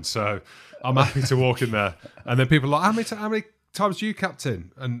the Lions. So I'm happy to walk in there. And then people are like, how many times do you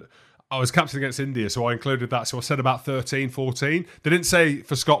captain? And I was captain against India, so I included that. So I said about 13, 14. They didn't say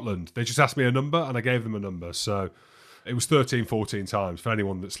for Scotland. They just asked me a number, and I gave them a number. So it was 13, 14 times for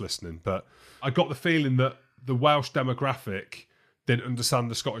anyone that's listening. But I got the feeling that the Welsh demographic didn't understand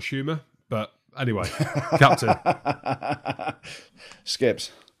the Scottish humour. But anyway, captain.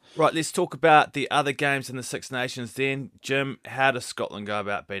 Skips. Right, let's talk about the other games in the Six Nations then. Jim, how does Scotland go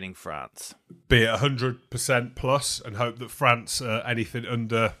about beating France? Be it 100% plus and hope that France are anything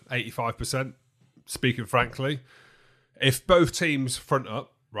under 85%, speaking frankly. If both teams front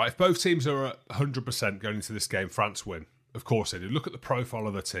up, right, if both teams are at 100% going into this game, France win. Of course they do. Look at the profile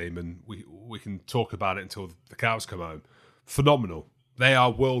of the team, and we can talk about it until the cows come home. Phenomenal. They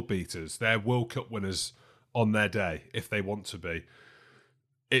are world beaters. They're World Cup winners on their day, if they want to be.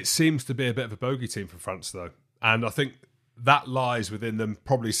 It seems to be a bit of a bogey team for France, though. And I think that lies within them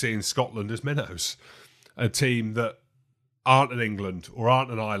probably seeing Scotland as minnows, a team that aren't an England or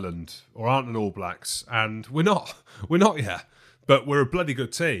aren't an Ireland or aren't an All Blacks, and we're not yet, but we're a bloody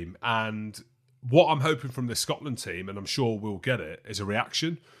good team. And what I'm hoping from this Scotland team, and I'm sure we'll get it, is a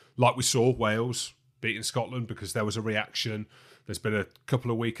reaction, like we saw Wales beating Scotland, because there was a reaction. There's been a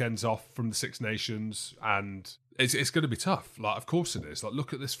couple of weekends off from the Six Nations, and it's going to be tough. Like, of course it is. Like,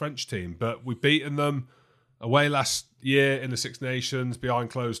 look at this French team, but we've beaten them away last year in the Six Nations behind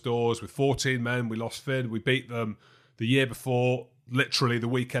closed doors with 14 men. We lost Finn. We beat them the year before, literally the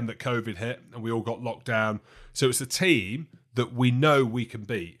weekend that COVID hit, and we all got locked down. So it's a team that we know we can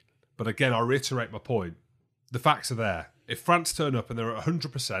beat. But again, I reiterate my point. The facts are there. If France turn up and they're at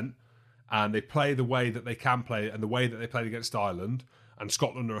 100% and they play the way that they can play and the way that they played against Ireland, and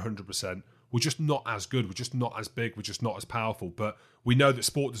Scotland are 100%, we're just not as good. We're just not as big. We're just not as powerful. But we know that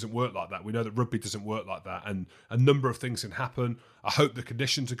sport doesn't work like that. We know that rugby doesn't work like that. And a number of things can happen. I hope the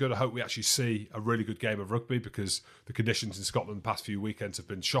conditions are good. I hope we actually see a really good game of rugby, because the conditions in Scotland the past few weekends have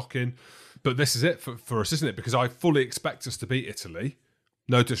been shocking. But this is it for us, isn't it? Because I fully expect us to beat Italy.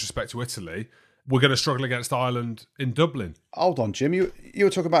 No disrespect to Italy. We're going to struggle against Ireland in Dublin. Hold on, Jim. You were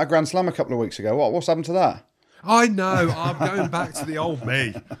talking about a Grand Slam a couple of weeks ago. What's happened to that? I know. I'm going back to the old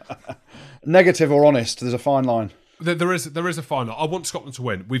me. Negative or honest, there's a fine line. There is a fine line. I want Scotland to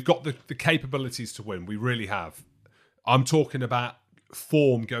win. We've got the capabilities to win. We really have. I'm talking about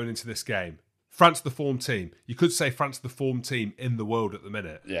form going into this game. France, the form team. You could say France, the form team in the world at the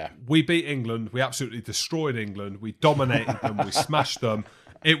minute. Yeah. We beat England. We absolutely destroyed England. We dominated them. We smashed them.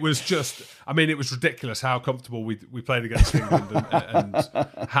 It was just, it was ridiculous how comfortable we played against England and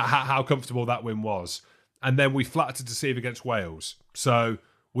how comfortable that win was. And then we flattered to deceive against Wales. So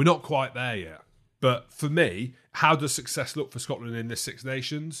we're not quite there yet. But for me, how does success look for Scotland in this Six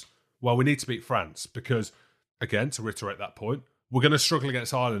Nations? Well, we need to beat France because, again, to reiterate that point, we're going to struggle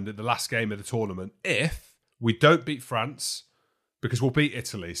against Ireland in the last game of the tournament if we don't beat France, because we'll beat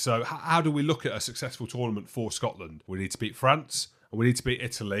Italy. So how do we look at a successful tournament for Scotland? We need to beat France and we need to beat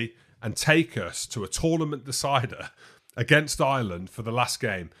Italy and take us to a tournament decider against Ireland for the last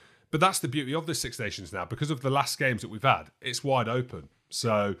game. But that's the beauty of this Six Nations now. Because of the last games that we've had, it's wide open.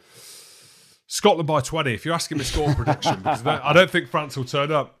 So Scotland by 20, if you're asking me score prediction, because I don't think France will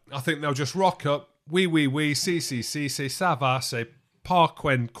turn up. I think they'll just rock up. Oui, si, ça va, c'est pas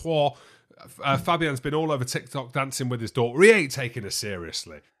quen quoi. Fabian's been all over TikTok dancing with his daughter. He ain't taking us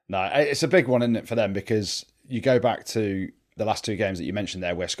seriously. No, it's a big one, isn't it, for them? Because you go back to the last two games that you mentioned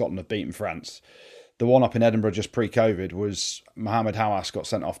there where Scotland have beaten France. The one up in Edinburgh just pre-COVID was Mohamed Hawass got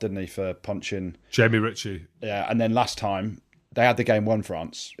sent off, didn't he, for punching Jamie Ritchie. Yeah, and then last time they had the game won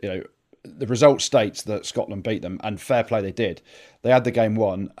France. You know, the result states that Scotland beat them, and fair play they did. They had the game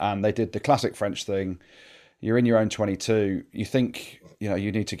won, and they did the classic French thing. You're in your own 22. You think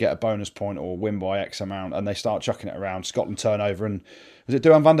you need to get a bonus point or win by X amount, and they start chucking it around. Scotland turn over, and was it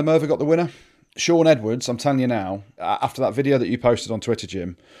Duhan van der Merwe got the winner? Sean Edwards, I'm telling you now, after that video that you posted on Twitter,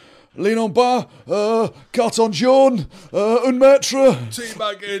 Jim, lean on bas, carton jaune, un mètre.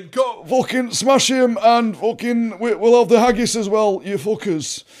 Teabag in, go! Fucking smash him, and fucking we'll have the haggis as well, you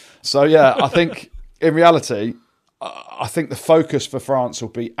fuckers. So yeah, I think in reality, I think the focus for France will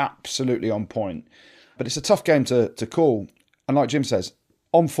be absolutely on point. But it's a tough game to call. And like Jim says,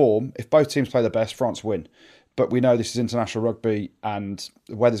 on form, if both teams play their best, France win. But we know this is international rugby and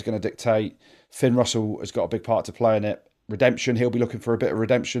the weather's going to dictate. Finn Russell has got a big part to play in it. Redemption, he'll be looking for a bit of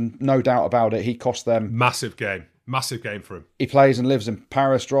redemption. No doubt about it. He cost them. Massive game for him. He plays and lives in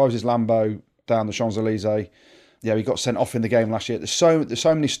Paris, drives his Lambo down the Champs-Élysées. Yeah, he got sent off in the game last year. There's so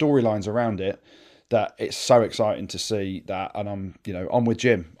many storylines around it that it's so exciting to see that. And I'm with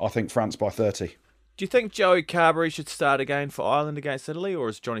Jim. I think France by 30. Do you think Joey Carberry should start again for Ireland against Italy, or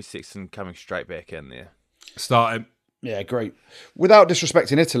is Johnny Sexton coming straight back in there? Start him. Yeah, great. Without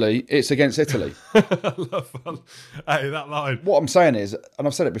disrespecting Italy, it's against Italy. I love that line. What I'm saying is, and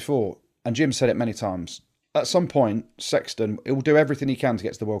I've said it before, and Jim said it many times, at some point, Sexton, he will do everything he can to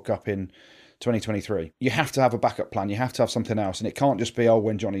get to the World Cup in 2023. You have to have a backup plan. You have to have something else. And it can't just be,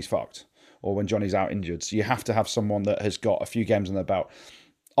 when Johnny's fucked or when Johnny's out injured. So you have to have someone that has got a few games on their belt.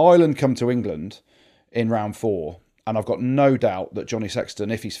 Ireland come to England in round 4. And I've got no doubt that Johnny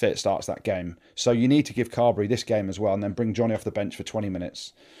Sexton, if he's fit, starts that game. So you need to give Carberry this game as well and then bring Johnny off the bench for 20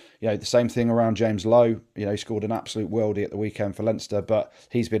 minutes. The same thing around James Lowe. He scored an absolute worldie at the weekend for Leinster, but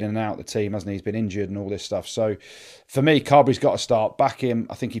he's been in and out of the team, hasn't he? He's been injured and all this stuff. So for me, Carberry's got to start. Back him.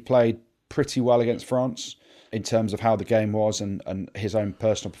 I think he played pretty well against France in terms of how the game was and his own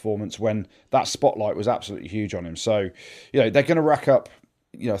personal performance when that spotlight was absolutely huge on him. So, they're going to rack up,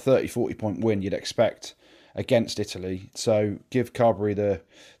 30, 40 point win, you'd expect. against Italy. So give Carberry the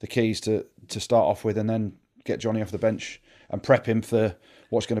keys to start off with, and then get Johnny off the bench and prep him for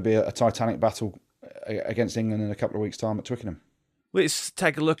what's going to be a titanic battle against England in a couple of weeks' time at Twickenham. Let's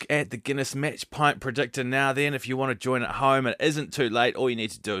take a look at the Guinness Match Pint Predictor now then. If you want to join at home, it isn't too late. All you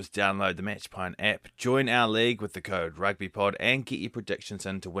need to do is download the Match Pint app, join our league with the code RugbyPod, and get your predictions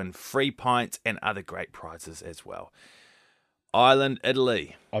in to win free pints and other great prizes as well. Ireland,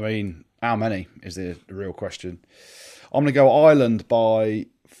 Italy. I mean, how many is the real question. I'm going to go Ireland by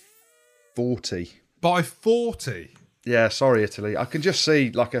 40. By 40? Yeah, sorry, Italy. I can just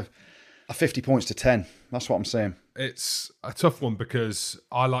see like a 50 points to 10. That's what I'm saying. It's a tough one because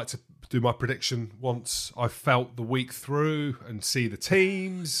I like to do my prediction once I've felt the week through and see the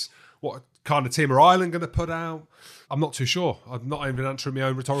teams. What kind of team are Ireland going to put out? I'm not too sure. I'm not even answering my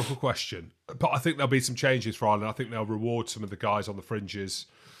own rhetorical question. But I think there'll be some changes for Ireland. I think they'll reward some of the guys on the fringes.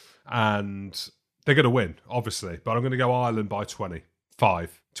 And they're going to win, obviously. But I'm going to go Ireland by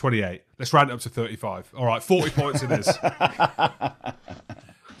 25, 28. Let's round it up to 35. All right, 40 points it is.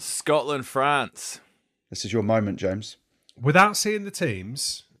 Scotland, France. This is your moment, James. Without seeing the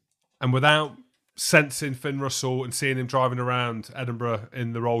teams and without sensing Finn Russell and seeing him driving around Edinburgh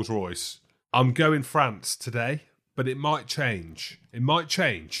in the Rolls Royce, I'm going France today, but it might change. It might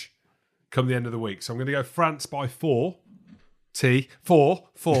change come the end of the week. So I'm going to go France by 4. Four.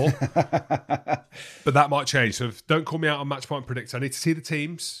 But that might change. So don't call me out on Match Point Predictor. I need to see the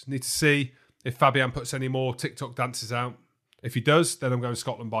teams. Need to see if Fabian puts any more TikTok dances out. If he does, then I'm going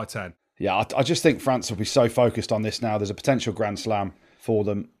Scotland by 10. Yeah, I just think France will be so focused on this now. There's a potential Grand Slam for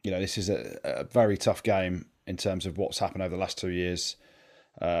them. You know, this is a very tough game in terms of what's happened over the last 2 years.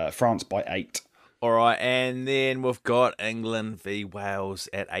 France by 8. All right, and then we've got England v Wales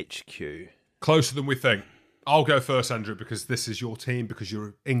at HQ. Closer than we think. I'll go first, Andrew, because this is your team, because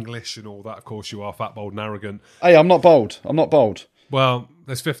you're English and all that. Of course, you are fat, bold and arrogant. Hey, I'm not bold. Well,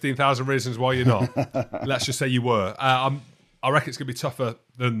 there's 15,000 reasons why you're not. Let's just say you were. I reckon it's going to be tougher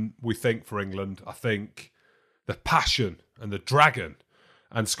than we think for England. I think the passion and the dragon,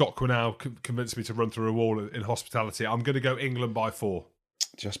 and Scott Quinnell convinced me to run through a wall in hospitality. I'm going to go England by 4.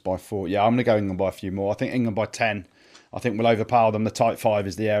 Just by 4. Yeah, I'm going to go England by a few more. I think England by 10. I think we'll overpower them. The tight 5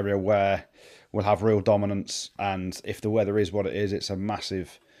 is the area where we'll have real dominance. And if the weather is what it is, it's a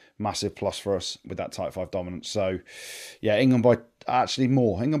massive, massive plus for us with that tight 5 dominance. So, yeah, England by actually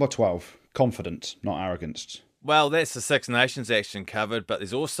more. England by 12. Confident, not arrogant. Well, that's the Six Nations action covered, but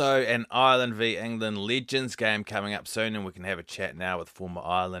there's also an Ireland v England Legends game coming up soon, and we can have a chat now with former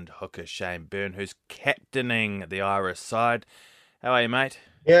Ireland hooker Shane Byrne, who's captaining the Irish side. How are you, mate?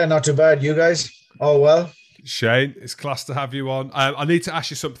 Yeah, not too bad. You guys? All well? Shane, it's class to have you on. I need to ask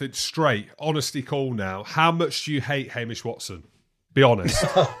you something straight. Honesty call now. How much do you hate Hamish Watson? Be honest.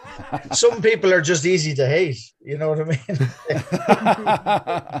 Some people are just easy to hate. You know what I mean?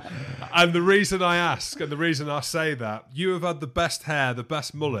 And the reason I ask, and the reason I say that, you have had the best hair, the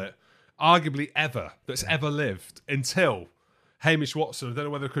best mullet, arguably ever, that's ever lived, until Hamish Watson. I don't know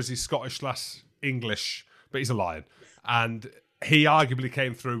whether because he's Scottish/English, but he's a lion. And he arguably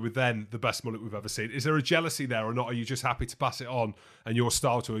came through with then the best mullet we've ever seen. Is there a jealousy there or not? Are you just happy to pass it on and your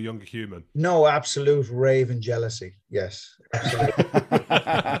style to a younger human? No, absolute raven jealousy. Yes, absolutely.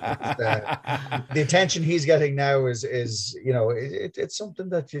 The attention he's getting now is you know, it's something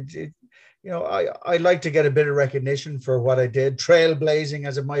that I like to get a bit of recognition for what I did, trailblazing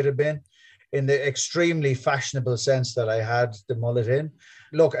as it might have been, in the extremely fashionable sense that I had the mullet in.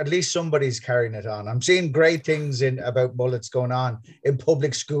 Look, at least somebody's carrying it on. I'm seeing great things about mullets going on in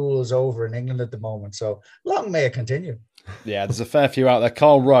public schools over in England at the moment. So long may it continue. Yeah, there's a fair few out there.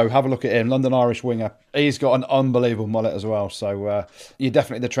 Carl Rowe, have a look at him, London Irish winger. He's got an unbelievable mullet as well. So you're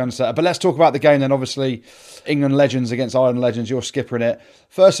definitely the trendsetter. But let's talk about the game then. Obviously, England legends against Ireland legends. You're skippering it.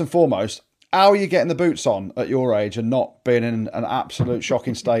 First and foremost, how are you getting the boots on at your age and not being in an absolute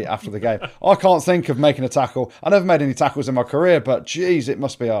shocking state after the game? I can't think of making a tackle. I never made any tackles in my career, but geez, it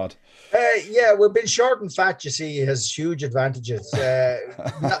must be hard. Yeah, we've been short and fat, you see, has huge advantages.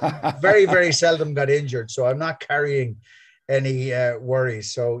 Very, very seldom got injured, so I'm not carrying any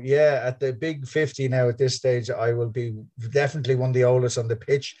worries. So, yeah, at the big 50 now at this stage, I will be definitely one of the oldest on the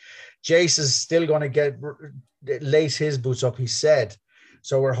pitch. Jace is still going to lace his boots up, he said.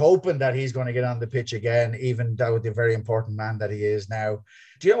 So we're hoping that he's going to get on the pitch again, even though the very important man that he is now.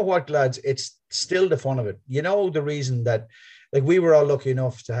 Do you know what, lads? It's still the fun of it. You know, the reason that, like, we were all lucky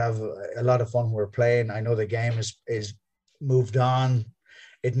enough to have a lot of fun when we were playing. I know the game is moved on.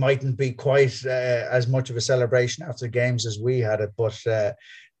 It mightn't be quite as much of a celebration after the games as we had it, but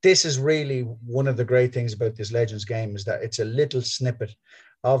this is really one of the great things about this Legends game, is that it's a little snippet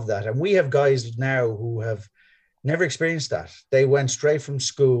of that. And we have guys now who have never experienced that. They went straight from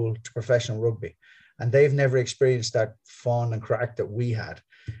school to professional rugby, and they've never experienced that fun and crack that we had.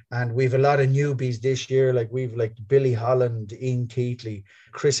 And we've a lot of newbies this year, like we've like Billy Holland, Ian Keatley,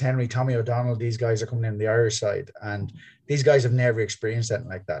 Chris Henry, Tommy O'Donnell. These guys are coming in the Irish side, and these guys have never experienced anything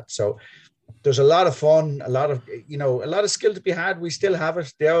like that. So there's a lot of fun, a lot of skill to be had. We still have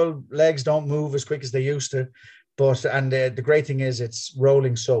it. The old legs don't move as quick as they used to. But the great thing is it's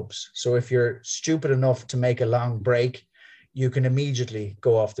rolling subs. So if you're stupid enough to make a long break, you can immediately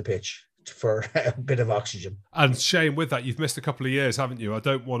go off the pitch for a bit of oxygen. And Shane, with that, you've missed a couple of years, haven't you? I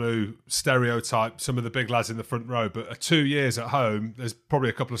don't want to stereotype some of the big lads in the front row, but 2 years at home, there's probably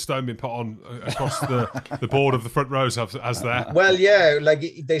a couple of stone being put on across the board of the front rows as there. Well, yeah, like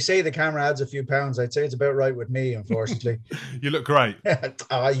they say the camera adds a few pounds. I'd say it's about right with me, unfortunately. You look great.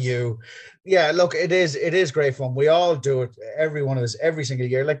 You. Yeah, look, it is great fun. We all do it, every one of us, every single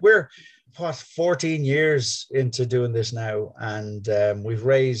year. Like we're 14 years into doing this now, and we've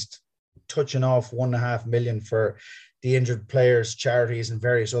raised touching off 1.5 million for the injured players, charities, and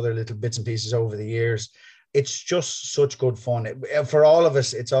various other little bits and pieces over the years. It's just such good fun. For all of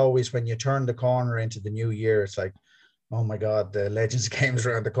us, it's always when you turn the corner into the new year, it's like, oh my God, the Legends game's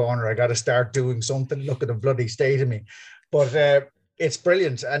around the corner. I got to start doing something. Look at the bloody state of me. But it's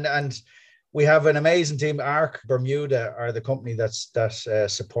brilliant. And we have an amazing team. Arc Bermuda are the company that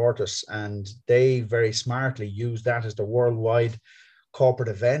support us, and they very smartly use that as the worldwide corporate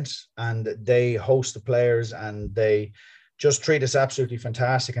event, and they host the players, and they just treat us absolutely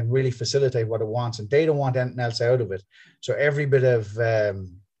fantastic and really facilitate what it wants, and they don't want anything else out of it. So every bit of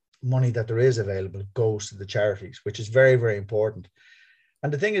money that there is available goes to the charities, which is very, very important.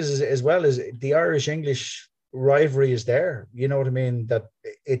 And the thing is, as well, as the Irish-English rivalry is there, you know what I mean, that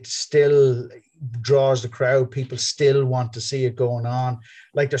it still draws the crowd. People still want to see it going on.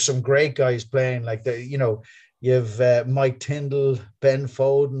 Like there's some great guys playing, like you have Mike Tyndall, Ben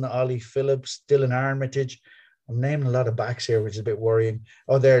Foden, Ollie Phillips, Dylan Armitage. I'm naming a lot of backs here, which is a bit worrying.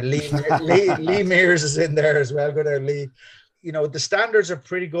 Oh, there, Lee Mears is in there as well. Go there, Lee. You know, the standards are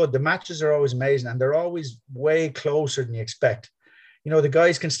pretty good. The matches are always amazing, and they're always way closer than you expect. You know, the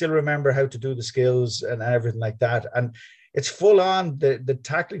guys can still remember how to do the skills and everything like that. And it's full on. The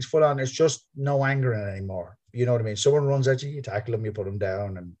tackling's full on. It's just no anger in it anymore. You know what I mean? Someone runs at you, you tackle them, you put them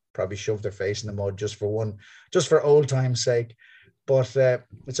down, and probably shove their face in the mud just for old time's sake. But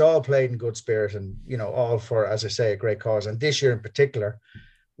it's all played in good spirit, and all for, as I say, a great cause. And this year in particular,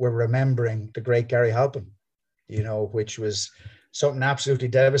 we're remembering the great Gary Halpin, which was something absolutely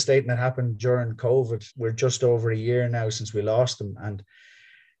devastating that happened during COVID. We're just over a year now since we lost him, and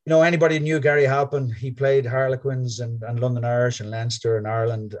anybody knew Gary Halpin. He played Harlequins and London Irish and Leinster and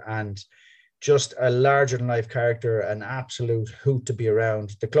Ireland, and just a larger than life character, an absolute hoot to be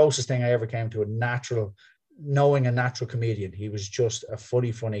around. The closest thing I ever came to knowing a natural comedian. He was just a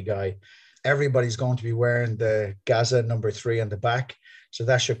funny guy. Everybody's going to be wearing the Gaza number 3 on the back, so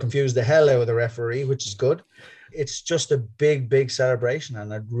that should confuse the hell out of the referee, which is good. It's just a big celebration,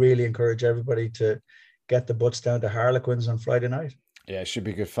 and I'd really encourage everybody to get the butts down to Harlequins on Friday night. Yeah, it should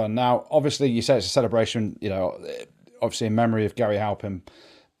be good fun. Now, obviously, you say it's a celebration, obviously in memory of Gary Halpin.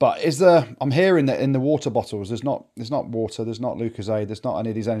 But I'm hearing that in the water bottles, there's not water, there's not Lucozade, there's not any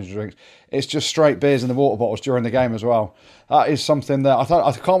of these energy drinks. It's just straight beers in the water bottles during the game as well. That is something that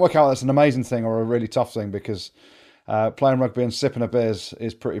I can't work out that's an amazing thing or a really tough thing, because playing rugby and sipping a beers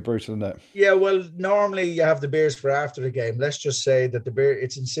is pretty brutal, isn't it? Yeah, well, normally you have the beers for after the game. Let's just say that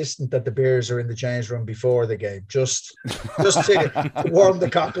it's insistent that the beers are in the change room before the game, just to warm the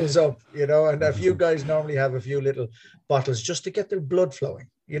cockles up, and a few guys normally have a few little bottles just to get their blood flowing.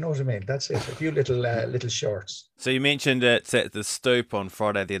 You know what I mean? That's it. A few little shorts. So you mentioned it's at the Stoop on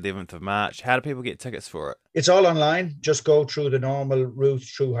Friday, the 11th of March. How do people get tickets for it? It's all online. Just go through the normal route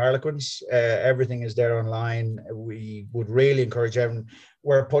through Harlequins. Everything is there online. We would really encourage everyone.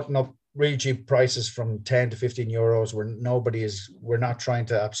 We're putting up really cheap prices from 10 to 15 euros. We're not trying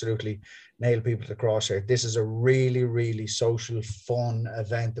to absolutely nail people to the crosshair. This is a really, really social, fun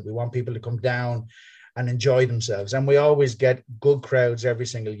event that we want people to come down and enjoy themselves. And we always get good crowds every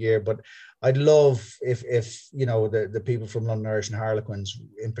single year. But I'd love if the people from London Irish and Harlequins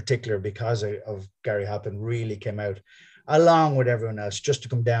in particular, because of Gary Halpin, really came out along with everyone else just to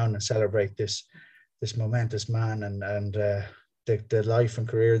come down and celebrate this momentous man and the life and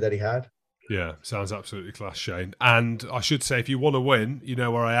career that he had. Yeah, sounds absolutely class, Shane. And I should say, if you want to win, you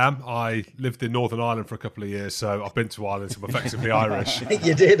know where I am. I lived in Northern Ireland for a couple of years, so I've been to Ireland, so I'm effectively Irish.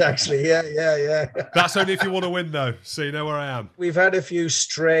 You did, actually. Yeah. That's only if you want to win, though, so you know where I am. We've had a few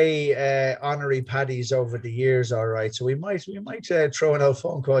stray honorary paddies over the years, all right. So we might throw an old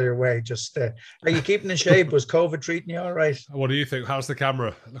phone call your way. Just are you keeping in shape? Was COVID treating you all right? What do you think? How's the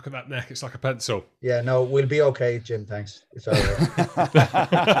camera? Look at that neck; it's like a pencil. Yeah, no, we'll be okay, Jim. Thanks. It's all right.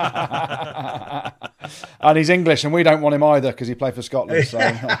 And he's English, and we don't want him either because he played for Scotland. So.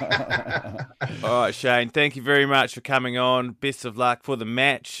 All right, Shane, thank you very much for coming on. Best of luck for the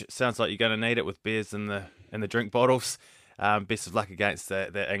match. Sounds like you're going to need it with beers in the drink bottles. Best of luck against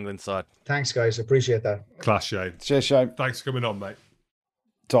the England side. Thanks, guys. Appreciate that. Class, Shane. Cheers, Shane. Thanks for coming on, mate.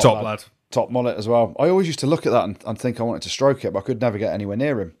 Top lad. Top mullet as well. I always used to look at that and think I wanted to stroke it, but I could never get anywhere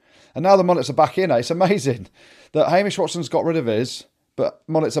near him. And now the mullets are back in. It's amazing that Hamish Watson's got rid of his, but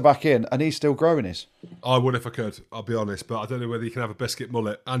mullets are back in, and he's still growing his. I would if I could, I'll be honest, but I don't know whether you can have a biscuit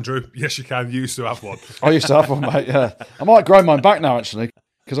mullet. Andrew, yes you can. You used to have one. I used to have one, mate, yeah. I might grow mine back now, actually,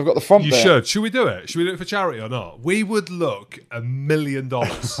 because I've got the front You bit. should. Should we do it? Should we do it for charity or not? We would look $1 million.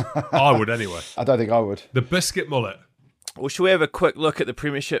 I would anyway. I don't think I would. The biscuit mullet. Well, shall we have a quick look at the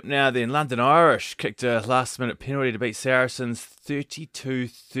Premiership now then? London Irish kicked a last-minute penalty to beat Saracens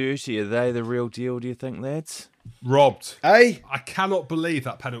 32-30. Are they the real deal, do you think, lads? Robbed. Hey? I cannot believe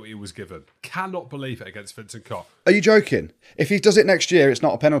that penalty was given. Cannot believe it against Vincent Koch. Are you joking? If he does it next year, it's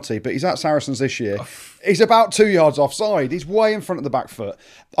not a penalty, but he's at Saracens this year. He's about 2 yards offside. He's way in front of the back foot.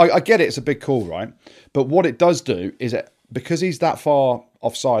 I get it, it's a big call, right? But what it does do is, because he's that far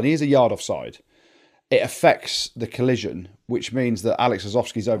offside, he is a yard offside, it affects the collision, which means that Alex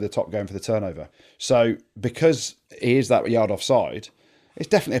Ozovsky's over the top going for the turnover. So because he is that yard offside, it's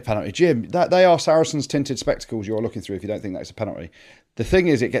definitely a penalty. Jim, they are Saracens tinted spectacles you're looking through if you don't think that's a penalty. The thing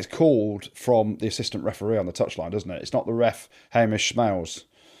is, it gets called from the assistant referee on the touchline, doesn't it? It's not the ref, Hamish Smales,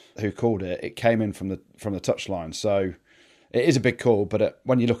 who called it. It came in from the touchline. So it is a big call, but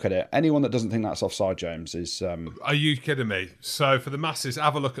when you look at it, anyone that doesn't think that's offside, James, is... Are you kidding me? So for the masses,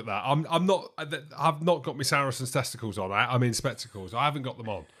 have a look at that. I've not got my Saracens testicles on. I mean spectacles. I haven't got them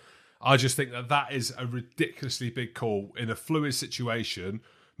on. I just think that is a ridiculously big call in a fluid situation.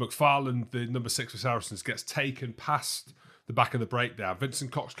 McFarland, the number 6 for Saracens, gets taken past the back of the breakdown.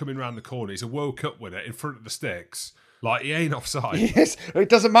 Vincent Koch's coming around the corner. He's a World Cup winner in front of the sticks. Like, he ain't offside. Yes, it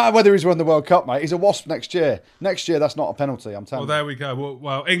doesn't matter whether he's won the World Cup, mate. He's a Wasp next year. Next year, that's not a penalty, I'm telling you. Well, there we go.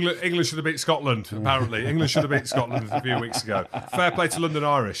 Well, England should have beat Scotland, apparently. England should have beat Scotland a few weeks ago. Fair play to London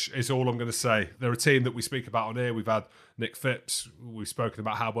Irish is all I'm going to say. They're a team that we speak about on here. We've had Nick Phipps. We've spoken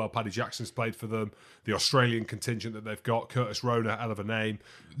about how well Paddy Jackson's played for them. The Australian contingent that they've got. Curtis Rona, hell of a name.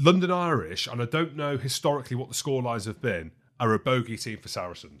 London Irish, and I don't know historically what the scorelines have been, are a bogey team for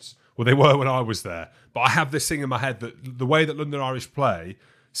Saracens. Well, they were when I was there. But I have this thing in my head that the way that London Irish play,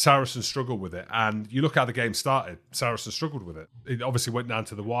 Saracens struggle with it. And you look how the game started, Saracens struggled with it. It obviously went down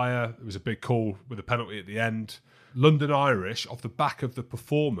to the wire. It was a big call with a penalty at the end. London Irish, off the back of the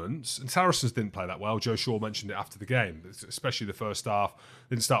performance, and Saracens didn't play that well. Joe Shaw mentioned it after the game, especially the first half.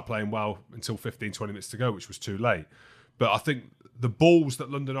 Didn't start playing well until 15, 20 minutes to go, which was too late. But I think the balls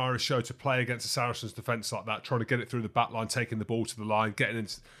that London Irish show to play against the Saracens defence like that, trying to get it through the back line, taking the ball to the line, getting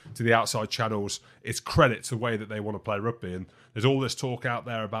into the outside channels, it's credit to the way that they want to play rugby. And there's all this talk out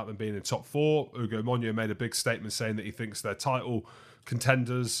there about them being in top 4. Ugo Monyo made a big statement saying that he thinks they're title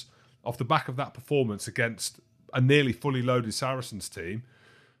contenders. Off the back of that performance against a nearly fully loaded Saracens team,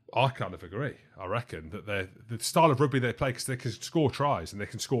 I kind of agree. I reckon that the style of rugby they play, because they can score tries and they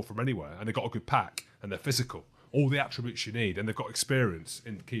can score from anywhere, and they've got a good pack and they're physical. All the attributes you need, and they've got experience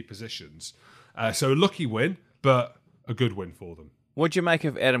in key positions. So a lucky win, but a good win for them. What'd you make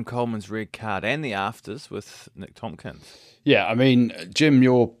of Adam Coleman's red card and the afters with Nick Tompkins? Yeah, I mean, Jim,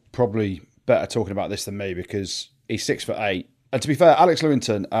 you're probably better talking about this than me because he's 6'8". And to be fair, Alex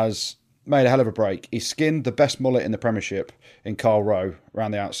Lewington has made a hell of a break. He skinned the best mullet in the Premiership in Carl Rowe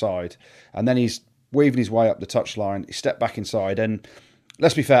around the outside, and then he's weaving his way up the touchline. He stepped back inside, and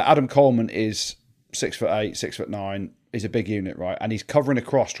let's be fair, Adam Coleman is 6'8", 6'9". He's a big unit, right? And he's covering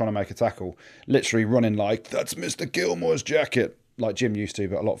across trying to make a tackle, literally running like, that's Mr. Gilmore's jacket, like Jim used to,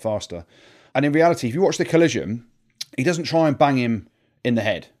 but a lot faster. And in reality, if you watch the collision, he doesn't try and bang him in the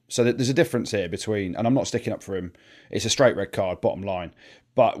head. So there's a difference here between, and I'm not sticking up for him, it's a straight red card, bottom line.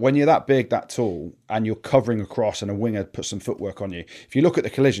 But when you're that big, that tall, and you're covering across and a winger puts some footwork on you, if you look at the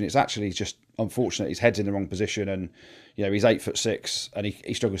collision, it's actually just unfortunate. His head's in the wrong position, and he's 8'6", and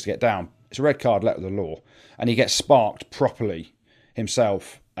he struggles to get down. It's a red card, letter of the law. And he gets sparked properly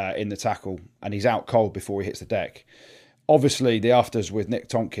himself in the tackle, and he's out cold before he hits the deck. Obviously, the afters with Nick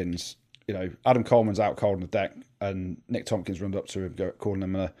Tompkins, Adam Coleman's out cold on the deck and Nick Tompkins runs up to him, calling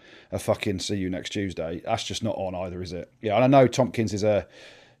him a fucking see you next Tuesday. That's just not on either, is it? Yeah, and I know Tompkins is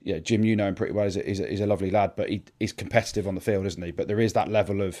Jim, you know him pretty well. He's a lovely lad, but he's competitive on the field, isn't he? But there is that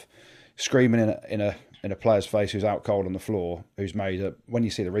level of screaming in a player's face who's out cold on the floor, who's made, when you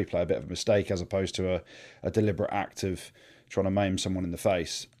see the replay, a bit of a mistake as opposed to a deliberate act of trying to maim someone in the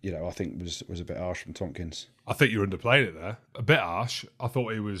face, I think was a bit harsh from Tompkins. I think you're underplaying it there. A bit harsh. I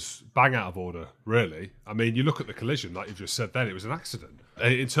thought he was bang out of order, really. I mean, you look at the collision, like you've just said then, it was an accident.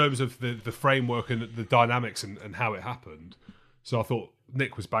 In terms of the framework and the dynamics and how it happened. So I thought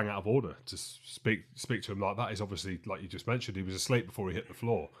Nick was bang out of order to speak to him like that. Is obviously, like you just mentioned, he was asleep before he hit the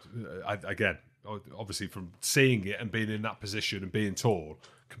floor. Again, obviously from seeing it and being in that position and being tall,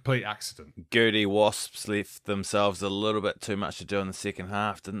 complete accident. Goody Wasps left themselves a little bit too much to do in the second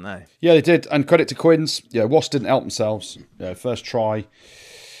half, didn't they? Yeah, they did. And credit to Quins. Wasps didn't help themselves. First try,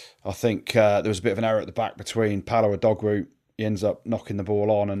 I think there was a bit of an error at the back between Palo and Dogwood. He ends up knocking the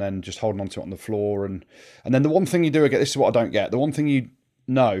ball on and then just holding onto it on the floor. And then the one thing you do again, this is what I don't get. The one thing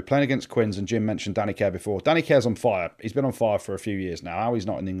playing against Quins, and Jim mentioned Danny Care before. Danny Care's on fire. He's been on fire for a few years now. How he's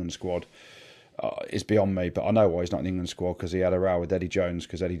not in the England squad is beyond me, but I know why he's not in the England squad, because he had a row with Eddie Jones,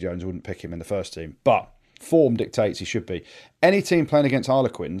 because Eddie Jones wouldn't pick him in the first team. But form dictates he should be. Any team playing against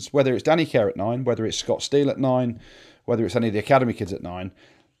Harlequins, whether it's Danny Care at 9, whether it's Scott Steele at 9, whether it's any of the academy kids at 9,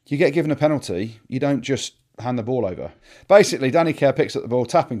 you get given a penalty. You don't just hand the ball over. Basically, Danny Care picks up the ball,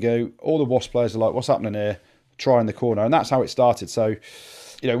 tap and go. All the Wasps players are like, what's happening here? Try in the corner. And that's how it started. So,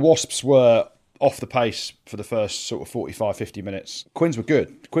 Wasps were off the pace for the first sort of 45, 50 minutes. Quins were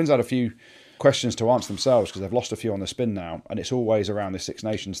good. Quins had a few questions to answer themselves because they've lost a few on the spin now, and it's always around this Six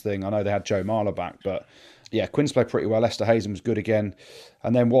Nations thing. I know they had Joe Mauler back, but yeah, Quins played pretty well. Lester Hazen was good again,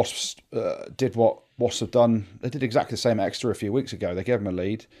 and then Wasps did what Wasps have done. They did exactly the same at Exeter a few weeks ago. They gave them a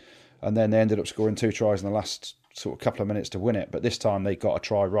lead, and then they ended up scoring 2 tries in the last sort of couple of minutes to win it. But this time they got a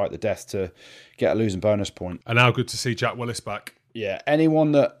try right at the death to get a losing bonus point. And how good to see Jack Willis back. Yeah,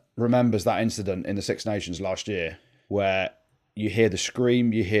 anyone that remembers that incident in the Six Nations last year, where you hear the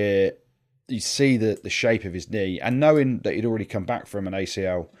scream, you see the shape of his knee, and knowing that he'd already come back from an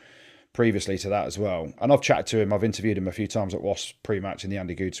ACL previously to that as well. And I've chatted to him, I've interviewed him a few times at Wasps pre-match in the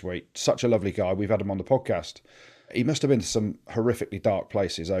Andy Good suite. Such a lovely guy. We've had him on the podcast. He must have been to some horrifically dark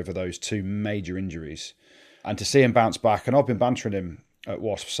places over those 2 major injuries. And to see him bounce back, and I've been bantering him at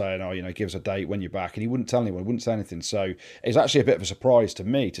Wasps saying, give us a date when you're back. And he wouldn't tell anyone, wouldn't say anything. So it's actually a bit of a surprise to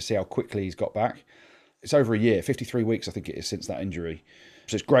me to see how quickly he's got back. It's over a year, 53 weeks I think it is since that injury.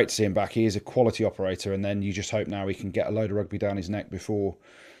 So it's great to see him back. He is a quality operator, and then you just hope now he can get a load of rugby down his neck before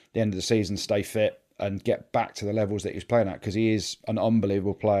the end of the season, stay fit and get back to the levels that he was playing at, because he is an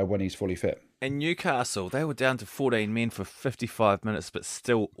unbelievable player when he's fully fit. In Newcastle, they were down to 14 men for 55 minutes, but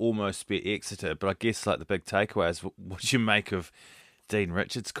still almost beat Exeter. But I guess the big takeaway is, what do you make of Dean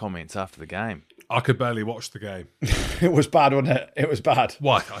Richards' comments after the game? I could barely watch the game. It was bad, wasn't it? It was bad.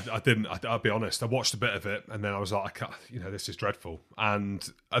 Why? I didn't. I'll be honest. I watched a bit of it, and then I was like, this is dreadful. And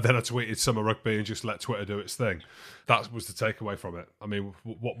then I tweeted Summer Rugby and just let Twitter do its thing. That was the takeaway from it. I mean,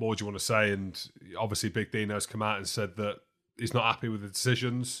 what more do you want to say? And obviously, Big Dino's come out and said that he's not happy with the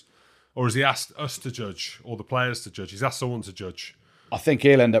decisions. Or has he asked us to judge, or the players to judge? He's asked someone to judge. I think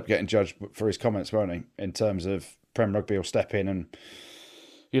he'll end up getting judged for his comments, won't he? In terms of Prem Rugby will step in and,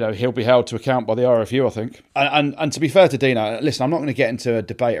 he'll be held to account by the RFU, I think. And to be fair to Dino, listen, I'm not going to get into a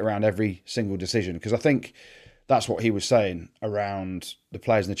debate around every single decision, because I think that's what he was saying around the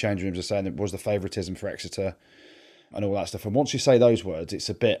players in the change rooms, are saying it was the favouritism for Exeter and all that stuff. And once you say those words, it's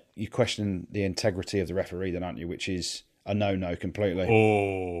a bit, you question the integrity of the referee then, aren't you? Which is a no completely.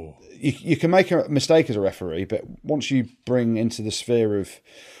 Oh, you can make a mistake as a referee, but once you bring into the sphere of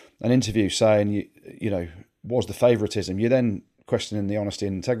an interview saying, was the favouritism, you're then questioning the honesty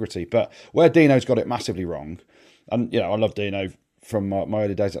and integrity. But where Dino's got it massively wrong, and I love Dino from my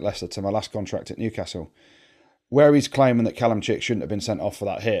early days at Leicester to my last contract at Newcastle, where he's claiming that Callum Chick shouldn't have been sent off for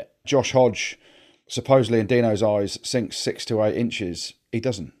that hit. Josh Hodge, supposedly in Dino's eyes, sinks 6 to 8 inches. He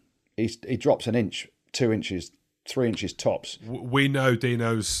doesn't. He drops an inch, 2 inches, 3 inches tops. We know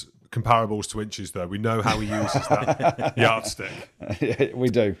Dino's comparables to inches, though. We know how he uses that yardstick. Yeah, we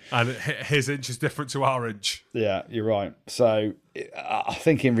do. And his inch is different to our inch. Yeah, you're right. So I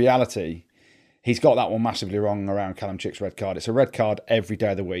think in reality, he's got that one massively wrong around Callum Chick's red card. It's a red card every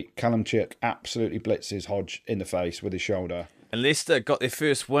day of the week. Callum Chick absolutely blitzes Hodge in the face with his shoulder. And Leicester got their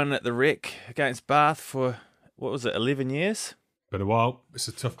first win at the Rec against Bath for, 11 years? Been a while. It's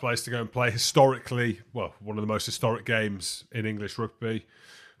a tough place to go and play. Historically, one of the most historic games in English rugby.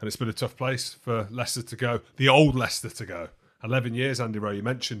 And it's been a tough place for Leicester to go. The old Leicester to go. 11 years, Andy Rowe, you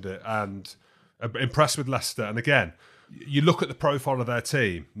mentioned it, and impressed with Leicester. And again, you look at the profile of their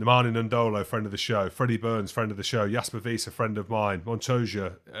team. Nemanja Nundolo, friend of the show. Freddie Burns, friend of the show. Jasper Wiese, friend of mine.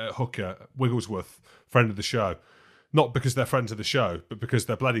 Montoya, hooker. Wigglesworth, friend of the show. Not because they're friends of the show, but because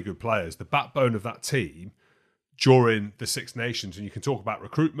they're bloody good players. The backbone of that team during the Six Nations, and you can talk about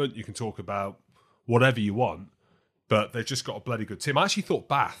recruitment, you can talk about whatever you want, but they've just got a bloody good team. I actually thought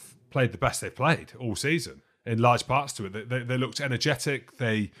Bath played the best they've played all season in large parts to it. They looked energetic.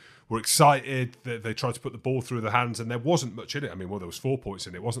 They were excited. They tried to put the ball through their hands, and there wasn't much in it. I mean, well, there was 4 points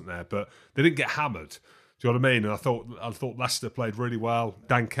in it, wasn't there? But they didn't get hammered. Do you know what I mean? And I thought Leicester played really well.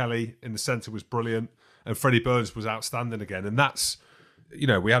 Dan Kelly in the centre was brilliant, and Freddie Burns was outstanding again. And that's,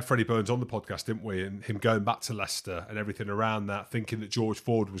 we had Freddie Burns on the podcast, didn't we? And him going back to Leicester and everything around that, thinking that George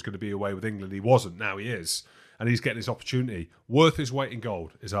Ford was going to be away with England. He wasn't. Now he is. And he's getting his opportunity. Worth his weight in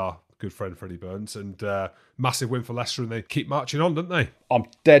gold is our good friend Freddie Burns, and massive win for Leicester, and they keep marching on, don't they? I'm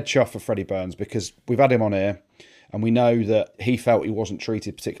dead chuffed for Freddie Burns because we've had him on here and we know that he felt he wasn't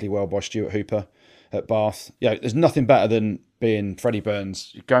treated particularly well by Stuart Hooper at Bath. There's nothing better than being Freddie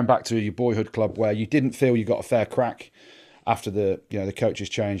Burns, going back to your boyhood club where you didn't feel you got a fair crack after the coaches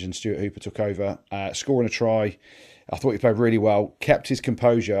changed and Stuart Hooper took over, scoring a try. I thought he played really well, kept his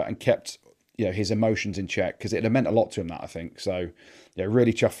composure and kept his emotions in check, because it meant a lot to him, that, I think. So,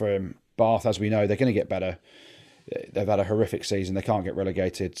 really chuffed for him. Bath, as we know, they're going to get better. They've had a horrific season. They can't get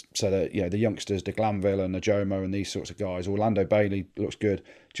relegated. So, that the youngsters, De Glanville and Najomo and these sorts of guys, Orlando Bailey looks good.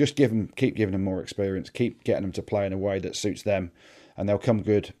 Just keep giving them more experience. Keep getting them to play in a way that suits them, and they'll come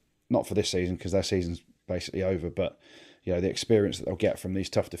good. Not for this season, because their season's basically over, but the experience that they'll get from these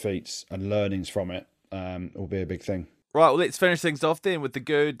tough defeats and learnings from it will be a big thing. Right, well, let's finish things off then with the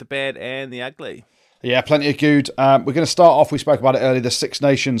good, the bad, and the ugly. Yeah, plenty of good. We're going to start off, we spoke about it earlier, the Six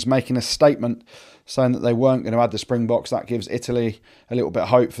Nations making a statement saying that they weren't going to add the Springboks. That gives Italy a little bit of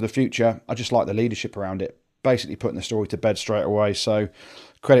hope for the future. I just like the leadership around it, basically putting the story to bed straight away. So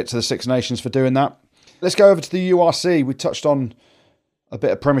credit to the Six Nations for doing that. Let's go over to the URC. We touched on a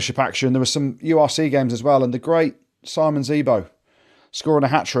bit of Premiership action. There were some URC games as well, and the great Simon Zebo scoring a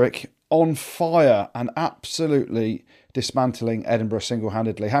hat-trick, on fire and absolutely dismantling Edinburgh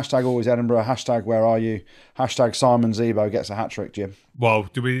single-handedly. Hashtag always Edinburgh, hashtag where are you, hashtag Simon Zebo gets a hat-trick, Jim. Well,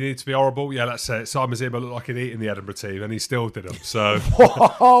 do we need to be horrible? Yeah, let's say it. Simon Zebo looked like he'd eaten the Edinburgh team, and he still did them. So,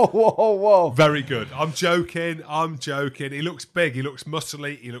 whoa. Very good. I'm joking. He looks big, he looks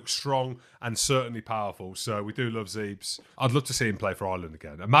muscly, he looks strong, and certainly powerful. So we do love Zeebs. I'd love to see him play for Ireland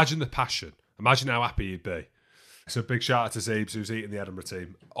again. Imagine the passion. Imagine how happy he'd be. So big shout out to Zeebs, who's eating the Edinburgh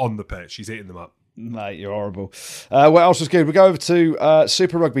team on the pitch. He's eating them up. Mate, you're horrible. What else was good? We go over to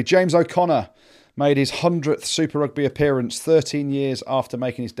Super Rugby. James O'Connor made his 100th Super Rugby appearance 13 years after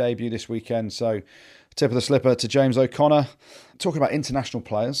making his debut this weekend. So tip of the slipper to James O'Connor. Talking about international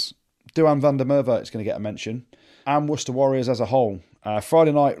players, Duhan van der Merwe is going to get a mention, and Worcester Warriors as a whole.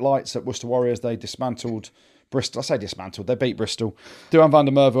 Friday night lights at Worcester Warriors, they dismantled Bristol. I say dismantled, they beat Bristol. Duhan van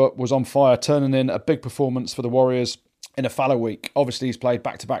der Merwe was on fire, turning in a big performance for the Warriors in a fallow week. Obviously, he's played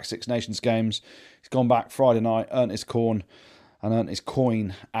back-to-back Six Nations games. He's gone back Friday night, earned his corn and earned his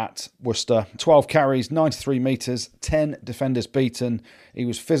coin at Worcester. 12 carries, 93 metres, 10 defenders beaten. He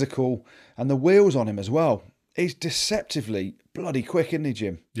was physical, and the wheels on him as well. He's deceptively bloody quick, isn't he,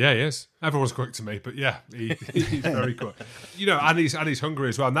 Jim? Yeah, he is. Everyone's quick to me, but yeah, he's very quick. And he's hungry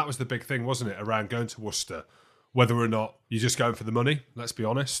as well. And that was the big thing, wasn't it, around going to Worcester? Whether or not you're just going for the money, let's be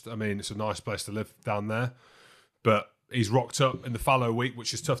honest. I mean, it's a nice place to live down there. But he's rocked up in the fallow week,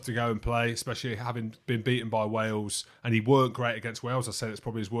 which is tough to go and play, especially having been beaten by Wales. And he weren't great against Wales. I'd say that's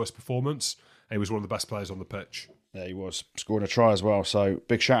probably his worst performance. And he was one of the best players on the pitch. Yeah, he was, scoring a try as well. So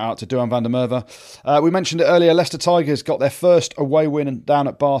big shout out to Duhan van der Merwe. We mentioned it earlier, Leicester Tigers got their first away win down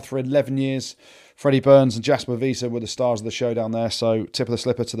at Bath for 11 years. Freddie Burns and Jasper Wiese were the stars of the show down there. So tip of the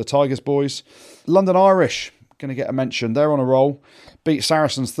slipper to the Tigers boys. London Irish going to get a mention. They're on a roll. Beat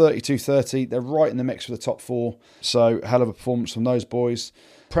Saracens 32-30. They're right in the mix for the top four. So hell of a performance from those boys.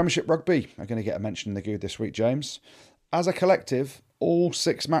 Premiership Rugby are going to get a mention in the good this week, James. As a collective, all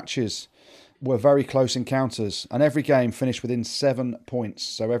 6 matches were very close encounters, and every game finished within 7 points.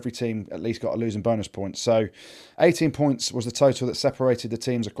 So every team at least got a losing bonus point. So 18 points was the total that separated the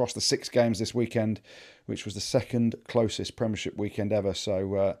teams across the 6 games this weekend, which was the second closest Premiership weekend ever.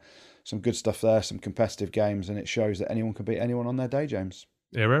 So some good stuff there, some competitive games, and it shows that anyone can beat anyone on their day, James.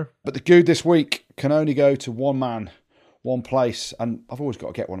 Yeah. But the good this week can only go to one man, one place, and I've always got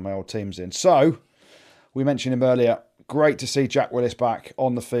to get one of my old teams in. So we mentioned him earlier, Great to see Jack Willis back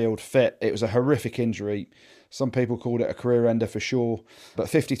on the field, fit. It was a horrific injury. Some people called it a career ender for sure, but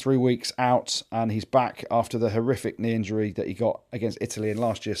 53 weeks out, and he's back after the horrific knee injury that he got against Italy in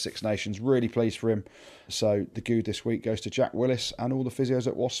last year's Six Nations. Really pleased for him. So the good this week goes to Jack Willis and all the physios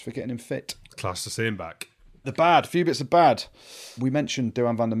at Wasps for getting him fit. Class to see him back. The bad, a few bits of bad. We mentioned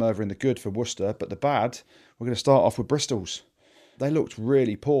Duhan van der Merwe in the good for Worcester, but the bad, we're going to start off with Bristol's. They looked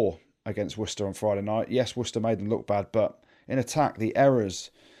really poor against Worcester on Friday night. Yes, Worcester made them look bad, but in attack, the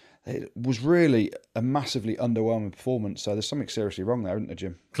errors, it was really a massively underwhelming performance. So there's something seriously wrong there, isn't there,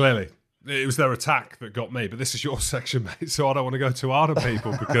 Jim? Clearly. It was their attack that got me, but this is your section, mate, so I don't want to go too hard on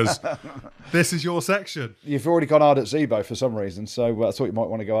people because this is your section. You've already gone hard at Zebo for some reason, so I thought you might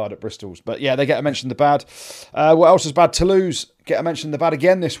want to go hard at Bristol's. But yeah, they get a mention the bad. What else is bad? Toulouse get a mention the bad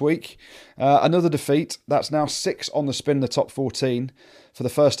again this week. Another defeat. That's now 6 on the spin in the top 14 for the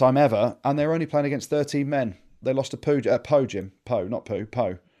first time ever, and they're only playing against 13 men. They lost to Poe, Jim. Poe, not Pooh,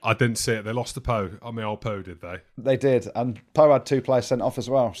 Poe. I didn't see it. They lost to Poe. I mean, old Poe, did they? They did. And Poe had 2 players sent off as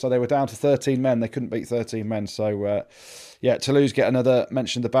well. So they were down to 13 men. They couldn't beat 13 men. So, Toulouse get another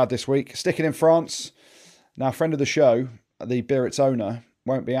mention the bad this week. Sticking in France. Now, friend of the show, the Biarritz owner,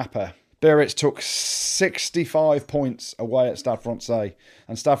 won't be happy. Biarritz took 65 points away at Stade Francais.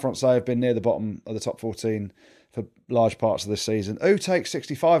 And Stade Francais have been near the bottom of the top 14 for large parts of this season. Who takes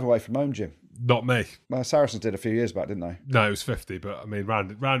 65 away from home, Jim? Not me. Well, Saracens did a few years back, didn't they? No, it was 50, but I mean, round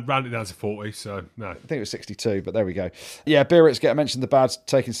it down to 40, so no. I think it was 62, but there we go. Yeah, Biarritz get mentioned the bad,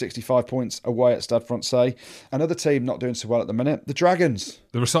 taking 65 points away at Stade Francais. Another team not doing so well at the minute, the Dragons.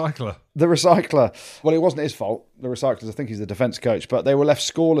 The Recycler. The Recycler. Well, it wasn't his fault. The Recyclers, I think he's the defence coach, but they were left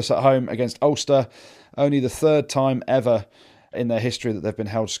scoreless at home against Ulster. Only the third time ever in their history that they've been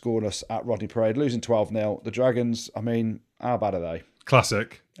held scoreless at Rodney Parade, losing 12-0. The Dragons, I mean, how bad are they?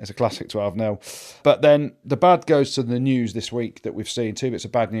 Classic. It's a classic 12-0. But then the bad goes to the news this week that we've seen. 2 bits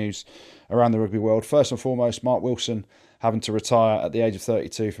of bad news around the rugby world. First and foremost, Mark Wilson having to retire at the age of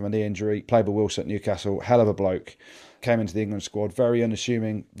 32 from a knee injury. Played by Wilson at Newcastle. Hell of a bloke. Came into the England squad. Very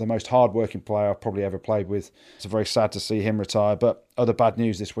unassuming. The most hard-working player I've probably ever played with. It's very sad to see him retire. But other bad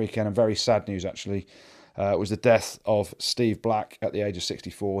news this weekend, and very sad news actually, was the death of Steve Black at the age of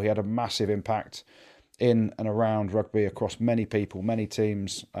 64. He had a massive impact in and around rugby across many people, many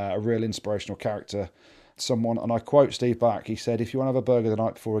teams, a real inspirational character. Someone, and I quote Steve Black, he said, if you want to have a burger the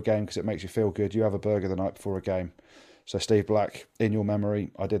night before a game because it makes you feel good, you have a burger the night before a game. So Steve Black, in your memory,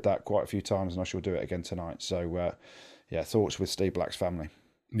 I did that quite a few times and I shall do it again tonight. So thoughts with Steve Black's family.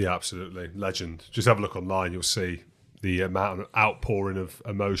 Yeah, absolutely. Legend. Just have a look online, you'll see the amount of outpouring of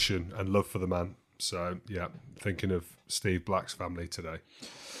emotion and love for the man. So, yeah, thinking of Steve Black's family today.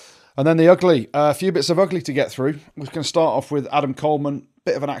 And then the ugly. A few bits of ugly to get through. We're going to start off with Adam Coleman.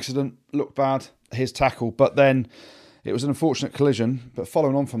 Bit of an accident. Looked bad. His tackle. But then it was an unfortunate collision. But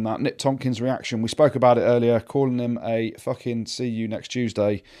following on from that, Nick Tompkins' reaction. We spoke about it earlier. Calling him a fucking see you next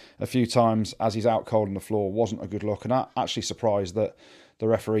Tuesday a few times as he's out cold on the floor wasn't a good look. And I'm actually surprised that the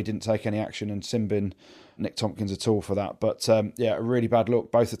referee didn't take any action and sin-bin Nick Tompkins at all for that. But a really bad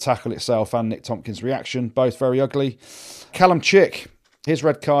look. Both the tackle itself and Nick Tompkins' reaction. Both very ugly. Callum Chick. His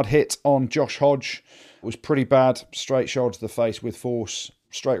red card hit on Josh Hodge was pretty bad. Straight shoulder to the face with force.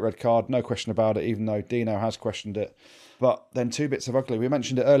 Straight red card, no question about it, even though Dino has questioned it. But then 2 bits of ugly. We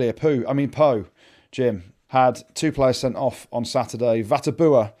mentioned it earlier. Poe, Jim, had 2 players sent off on Saturday.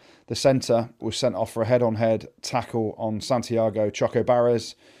 Vatabua, the centre, was sent off for a head-on-head tackle on Santiago Choco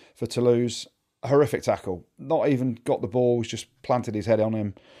Barres for Toulouse. A horrific tackle. Not even got the ball, he's just planted his head on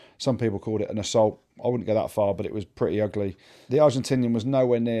him. Some people called it an assault. I wouldn't go that far, but it was pretty ugly. The Argentinian was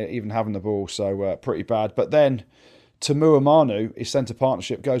nowhere near even having the ball, so pretty bad. But then Tamua Manu, his centre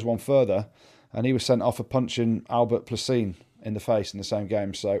partnership, goes one further, and he was sent off for punching Albert Placine in the face in the same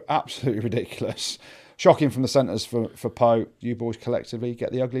game. So absolutely ridiculous. Shocking from the centres for Poe. You boys collectively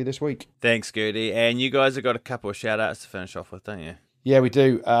get the ugly this week. Thanks, Gertie. And you guys have got a couple of shout-outs to finish off with, don't you? Yeah, we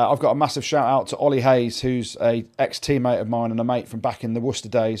do. I've got a massive shout out to Ollie Hayes, who's a ex-teammate of mine and a mate from back in the Worcester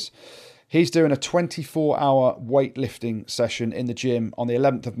days. He's doing a 24-hour weightlifting session in the gym on the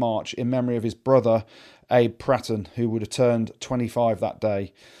 11th of March in memory of his brother, Abe Pratton, who would have turned 25 that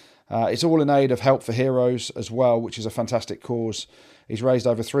day. It's all in aid of Help for Heroes as well, which is a fantastic cause. He's raised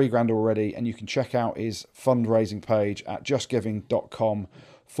over $3,000 already, and you can check out his fundraising page at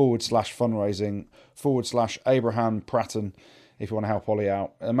justgiving.com/fundraising/Abraham Pratton. If you want to help Ollie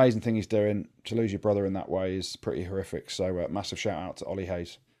out. An amazing thing he's doing. To lose your brother in that way is pretty horrific. So massive shout out to Ollie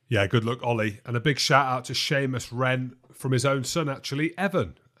Hayes. Yeah, good luck, Ollie. And a big shout out to Seamus Wren from his own son, actually,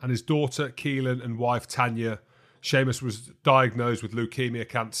 Evan, and his daughter, Keelan, and wife, Tanya. Seamus was diagnosed with leukemia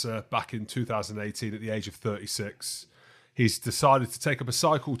cancer back in 2018 at the age of 36. He's decided to take up a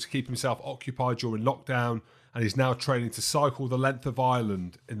cycle to keep himself occupied during lockdown, and he's now training to cycle the length of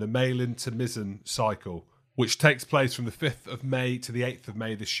Ireland in the Mauler to Mizzen cycle, which takes place from the 5th of May to the 8th of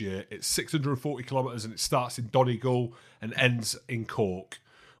May this year. It's 640 kilometres and it starts in Donegal and ends in Cork.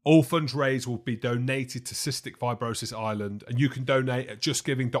 All funds raised will be donated to Cystic Fibrosis Ireland, and you can donate at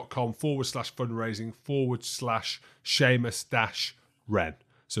justgiving.com/fundraising/Seamus-Ren.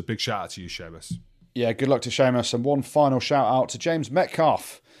 So big shout out to you, Seamus. Yeah, good luck to Seamus. And one final shout out to James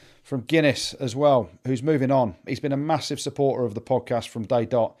Metcalf from Guinness as well, who's moving on. He's been a massive supporter of the podcast from day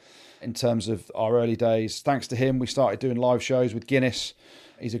dot in terms of our early days. Thanks to him, we started doing live shows with Guinness.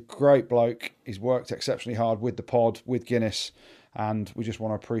 He's a great bloke. He's worked exceptionally hard with the pod, with Guinness, and we just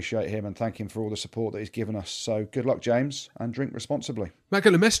want to appreciate him and thank him for all the support that he's given us. So good luck, James, and drink responsibly. Not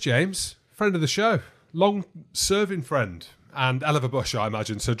going to miss James, friend of the show, long-serving friend, and hell of a bush, I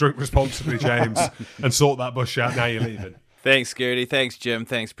imagine. So drink responsibly, James, and sort that bush out now you're leaving. Thanks, Gertie. Thanks, Jim.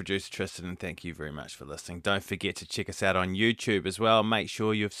 Thanks, producer Tristan. And thank you very much for listening. Don't forget to check us out on YouTube as well. Make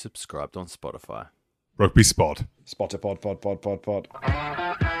sure you've subscribed on Spotify. Rugby Spot. Spotter pod.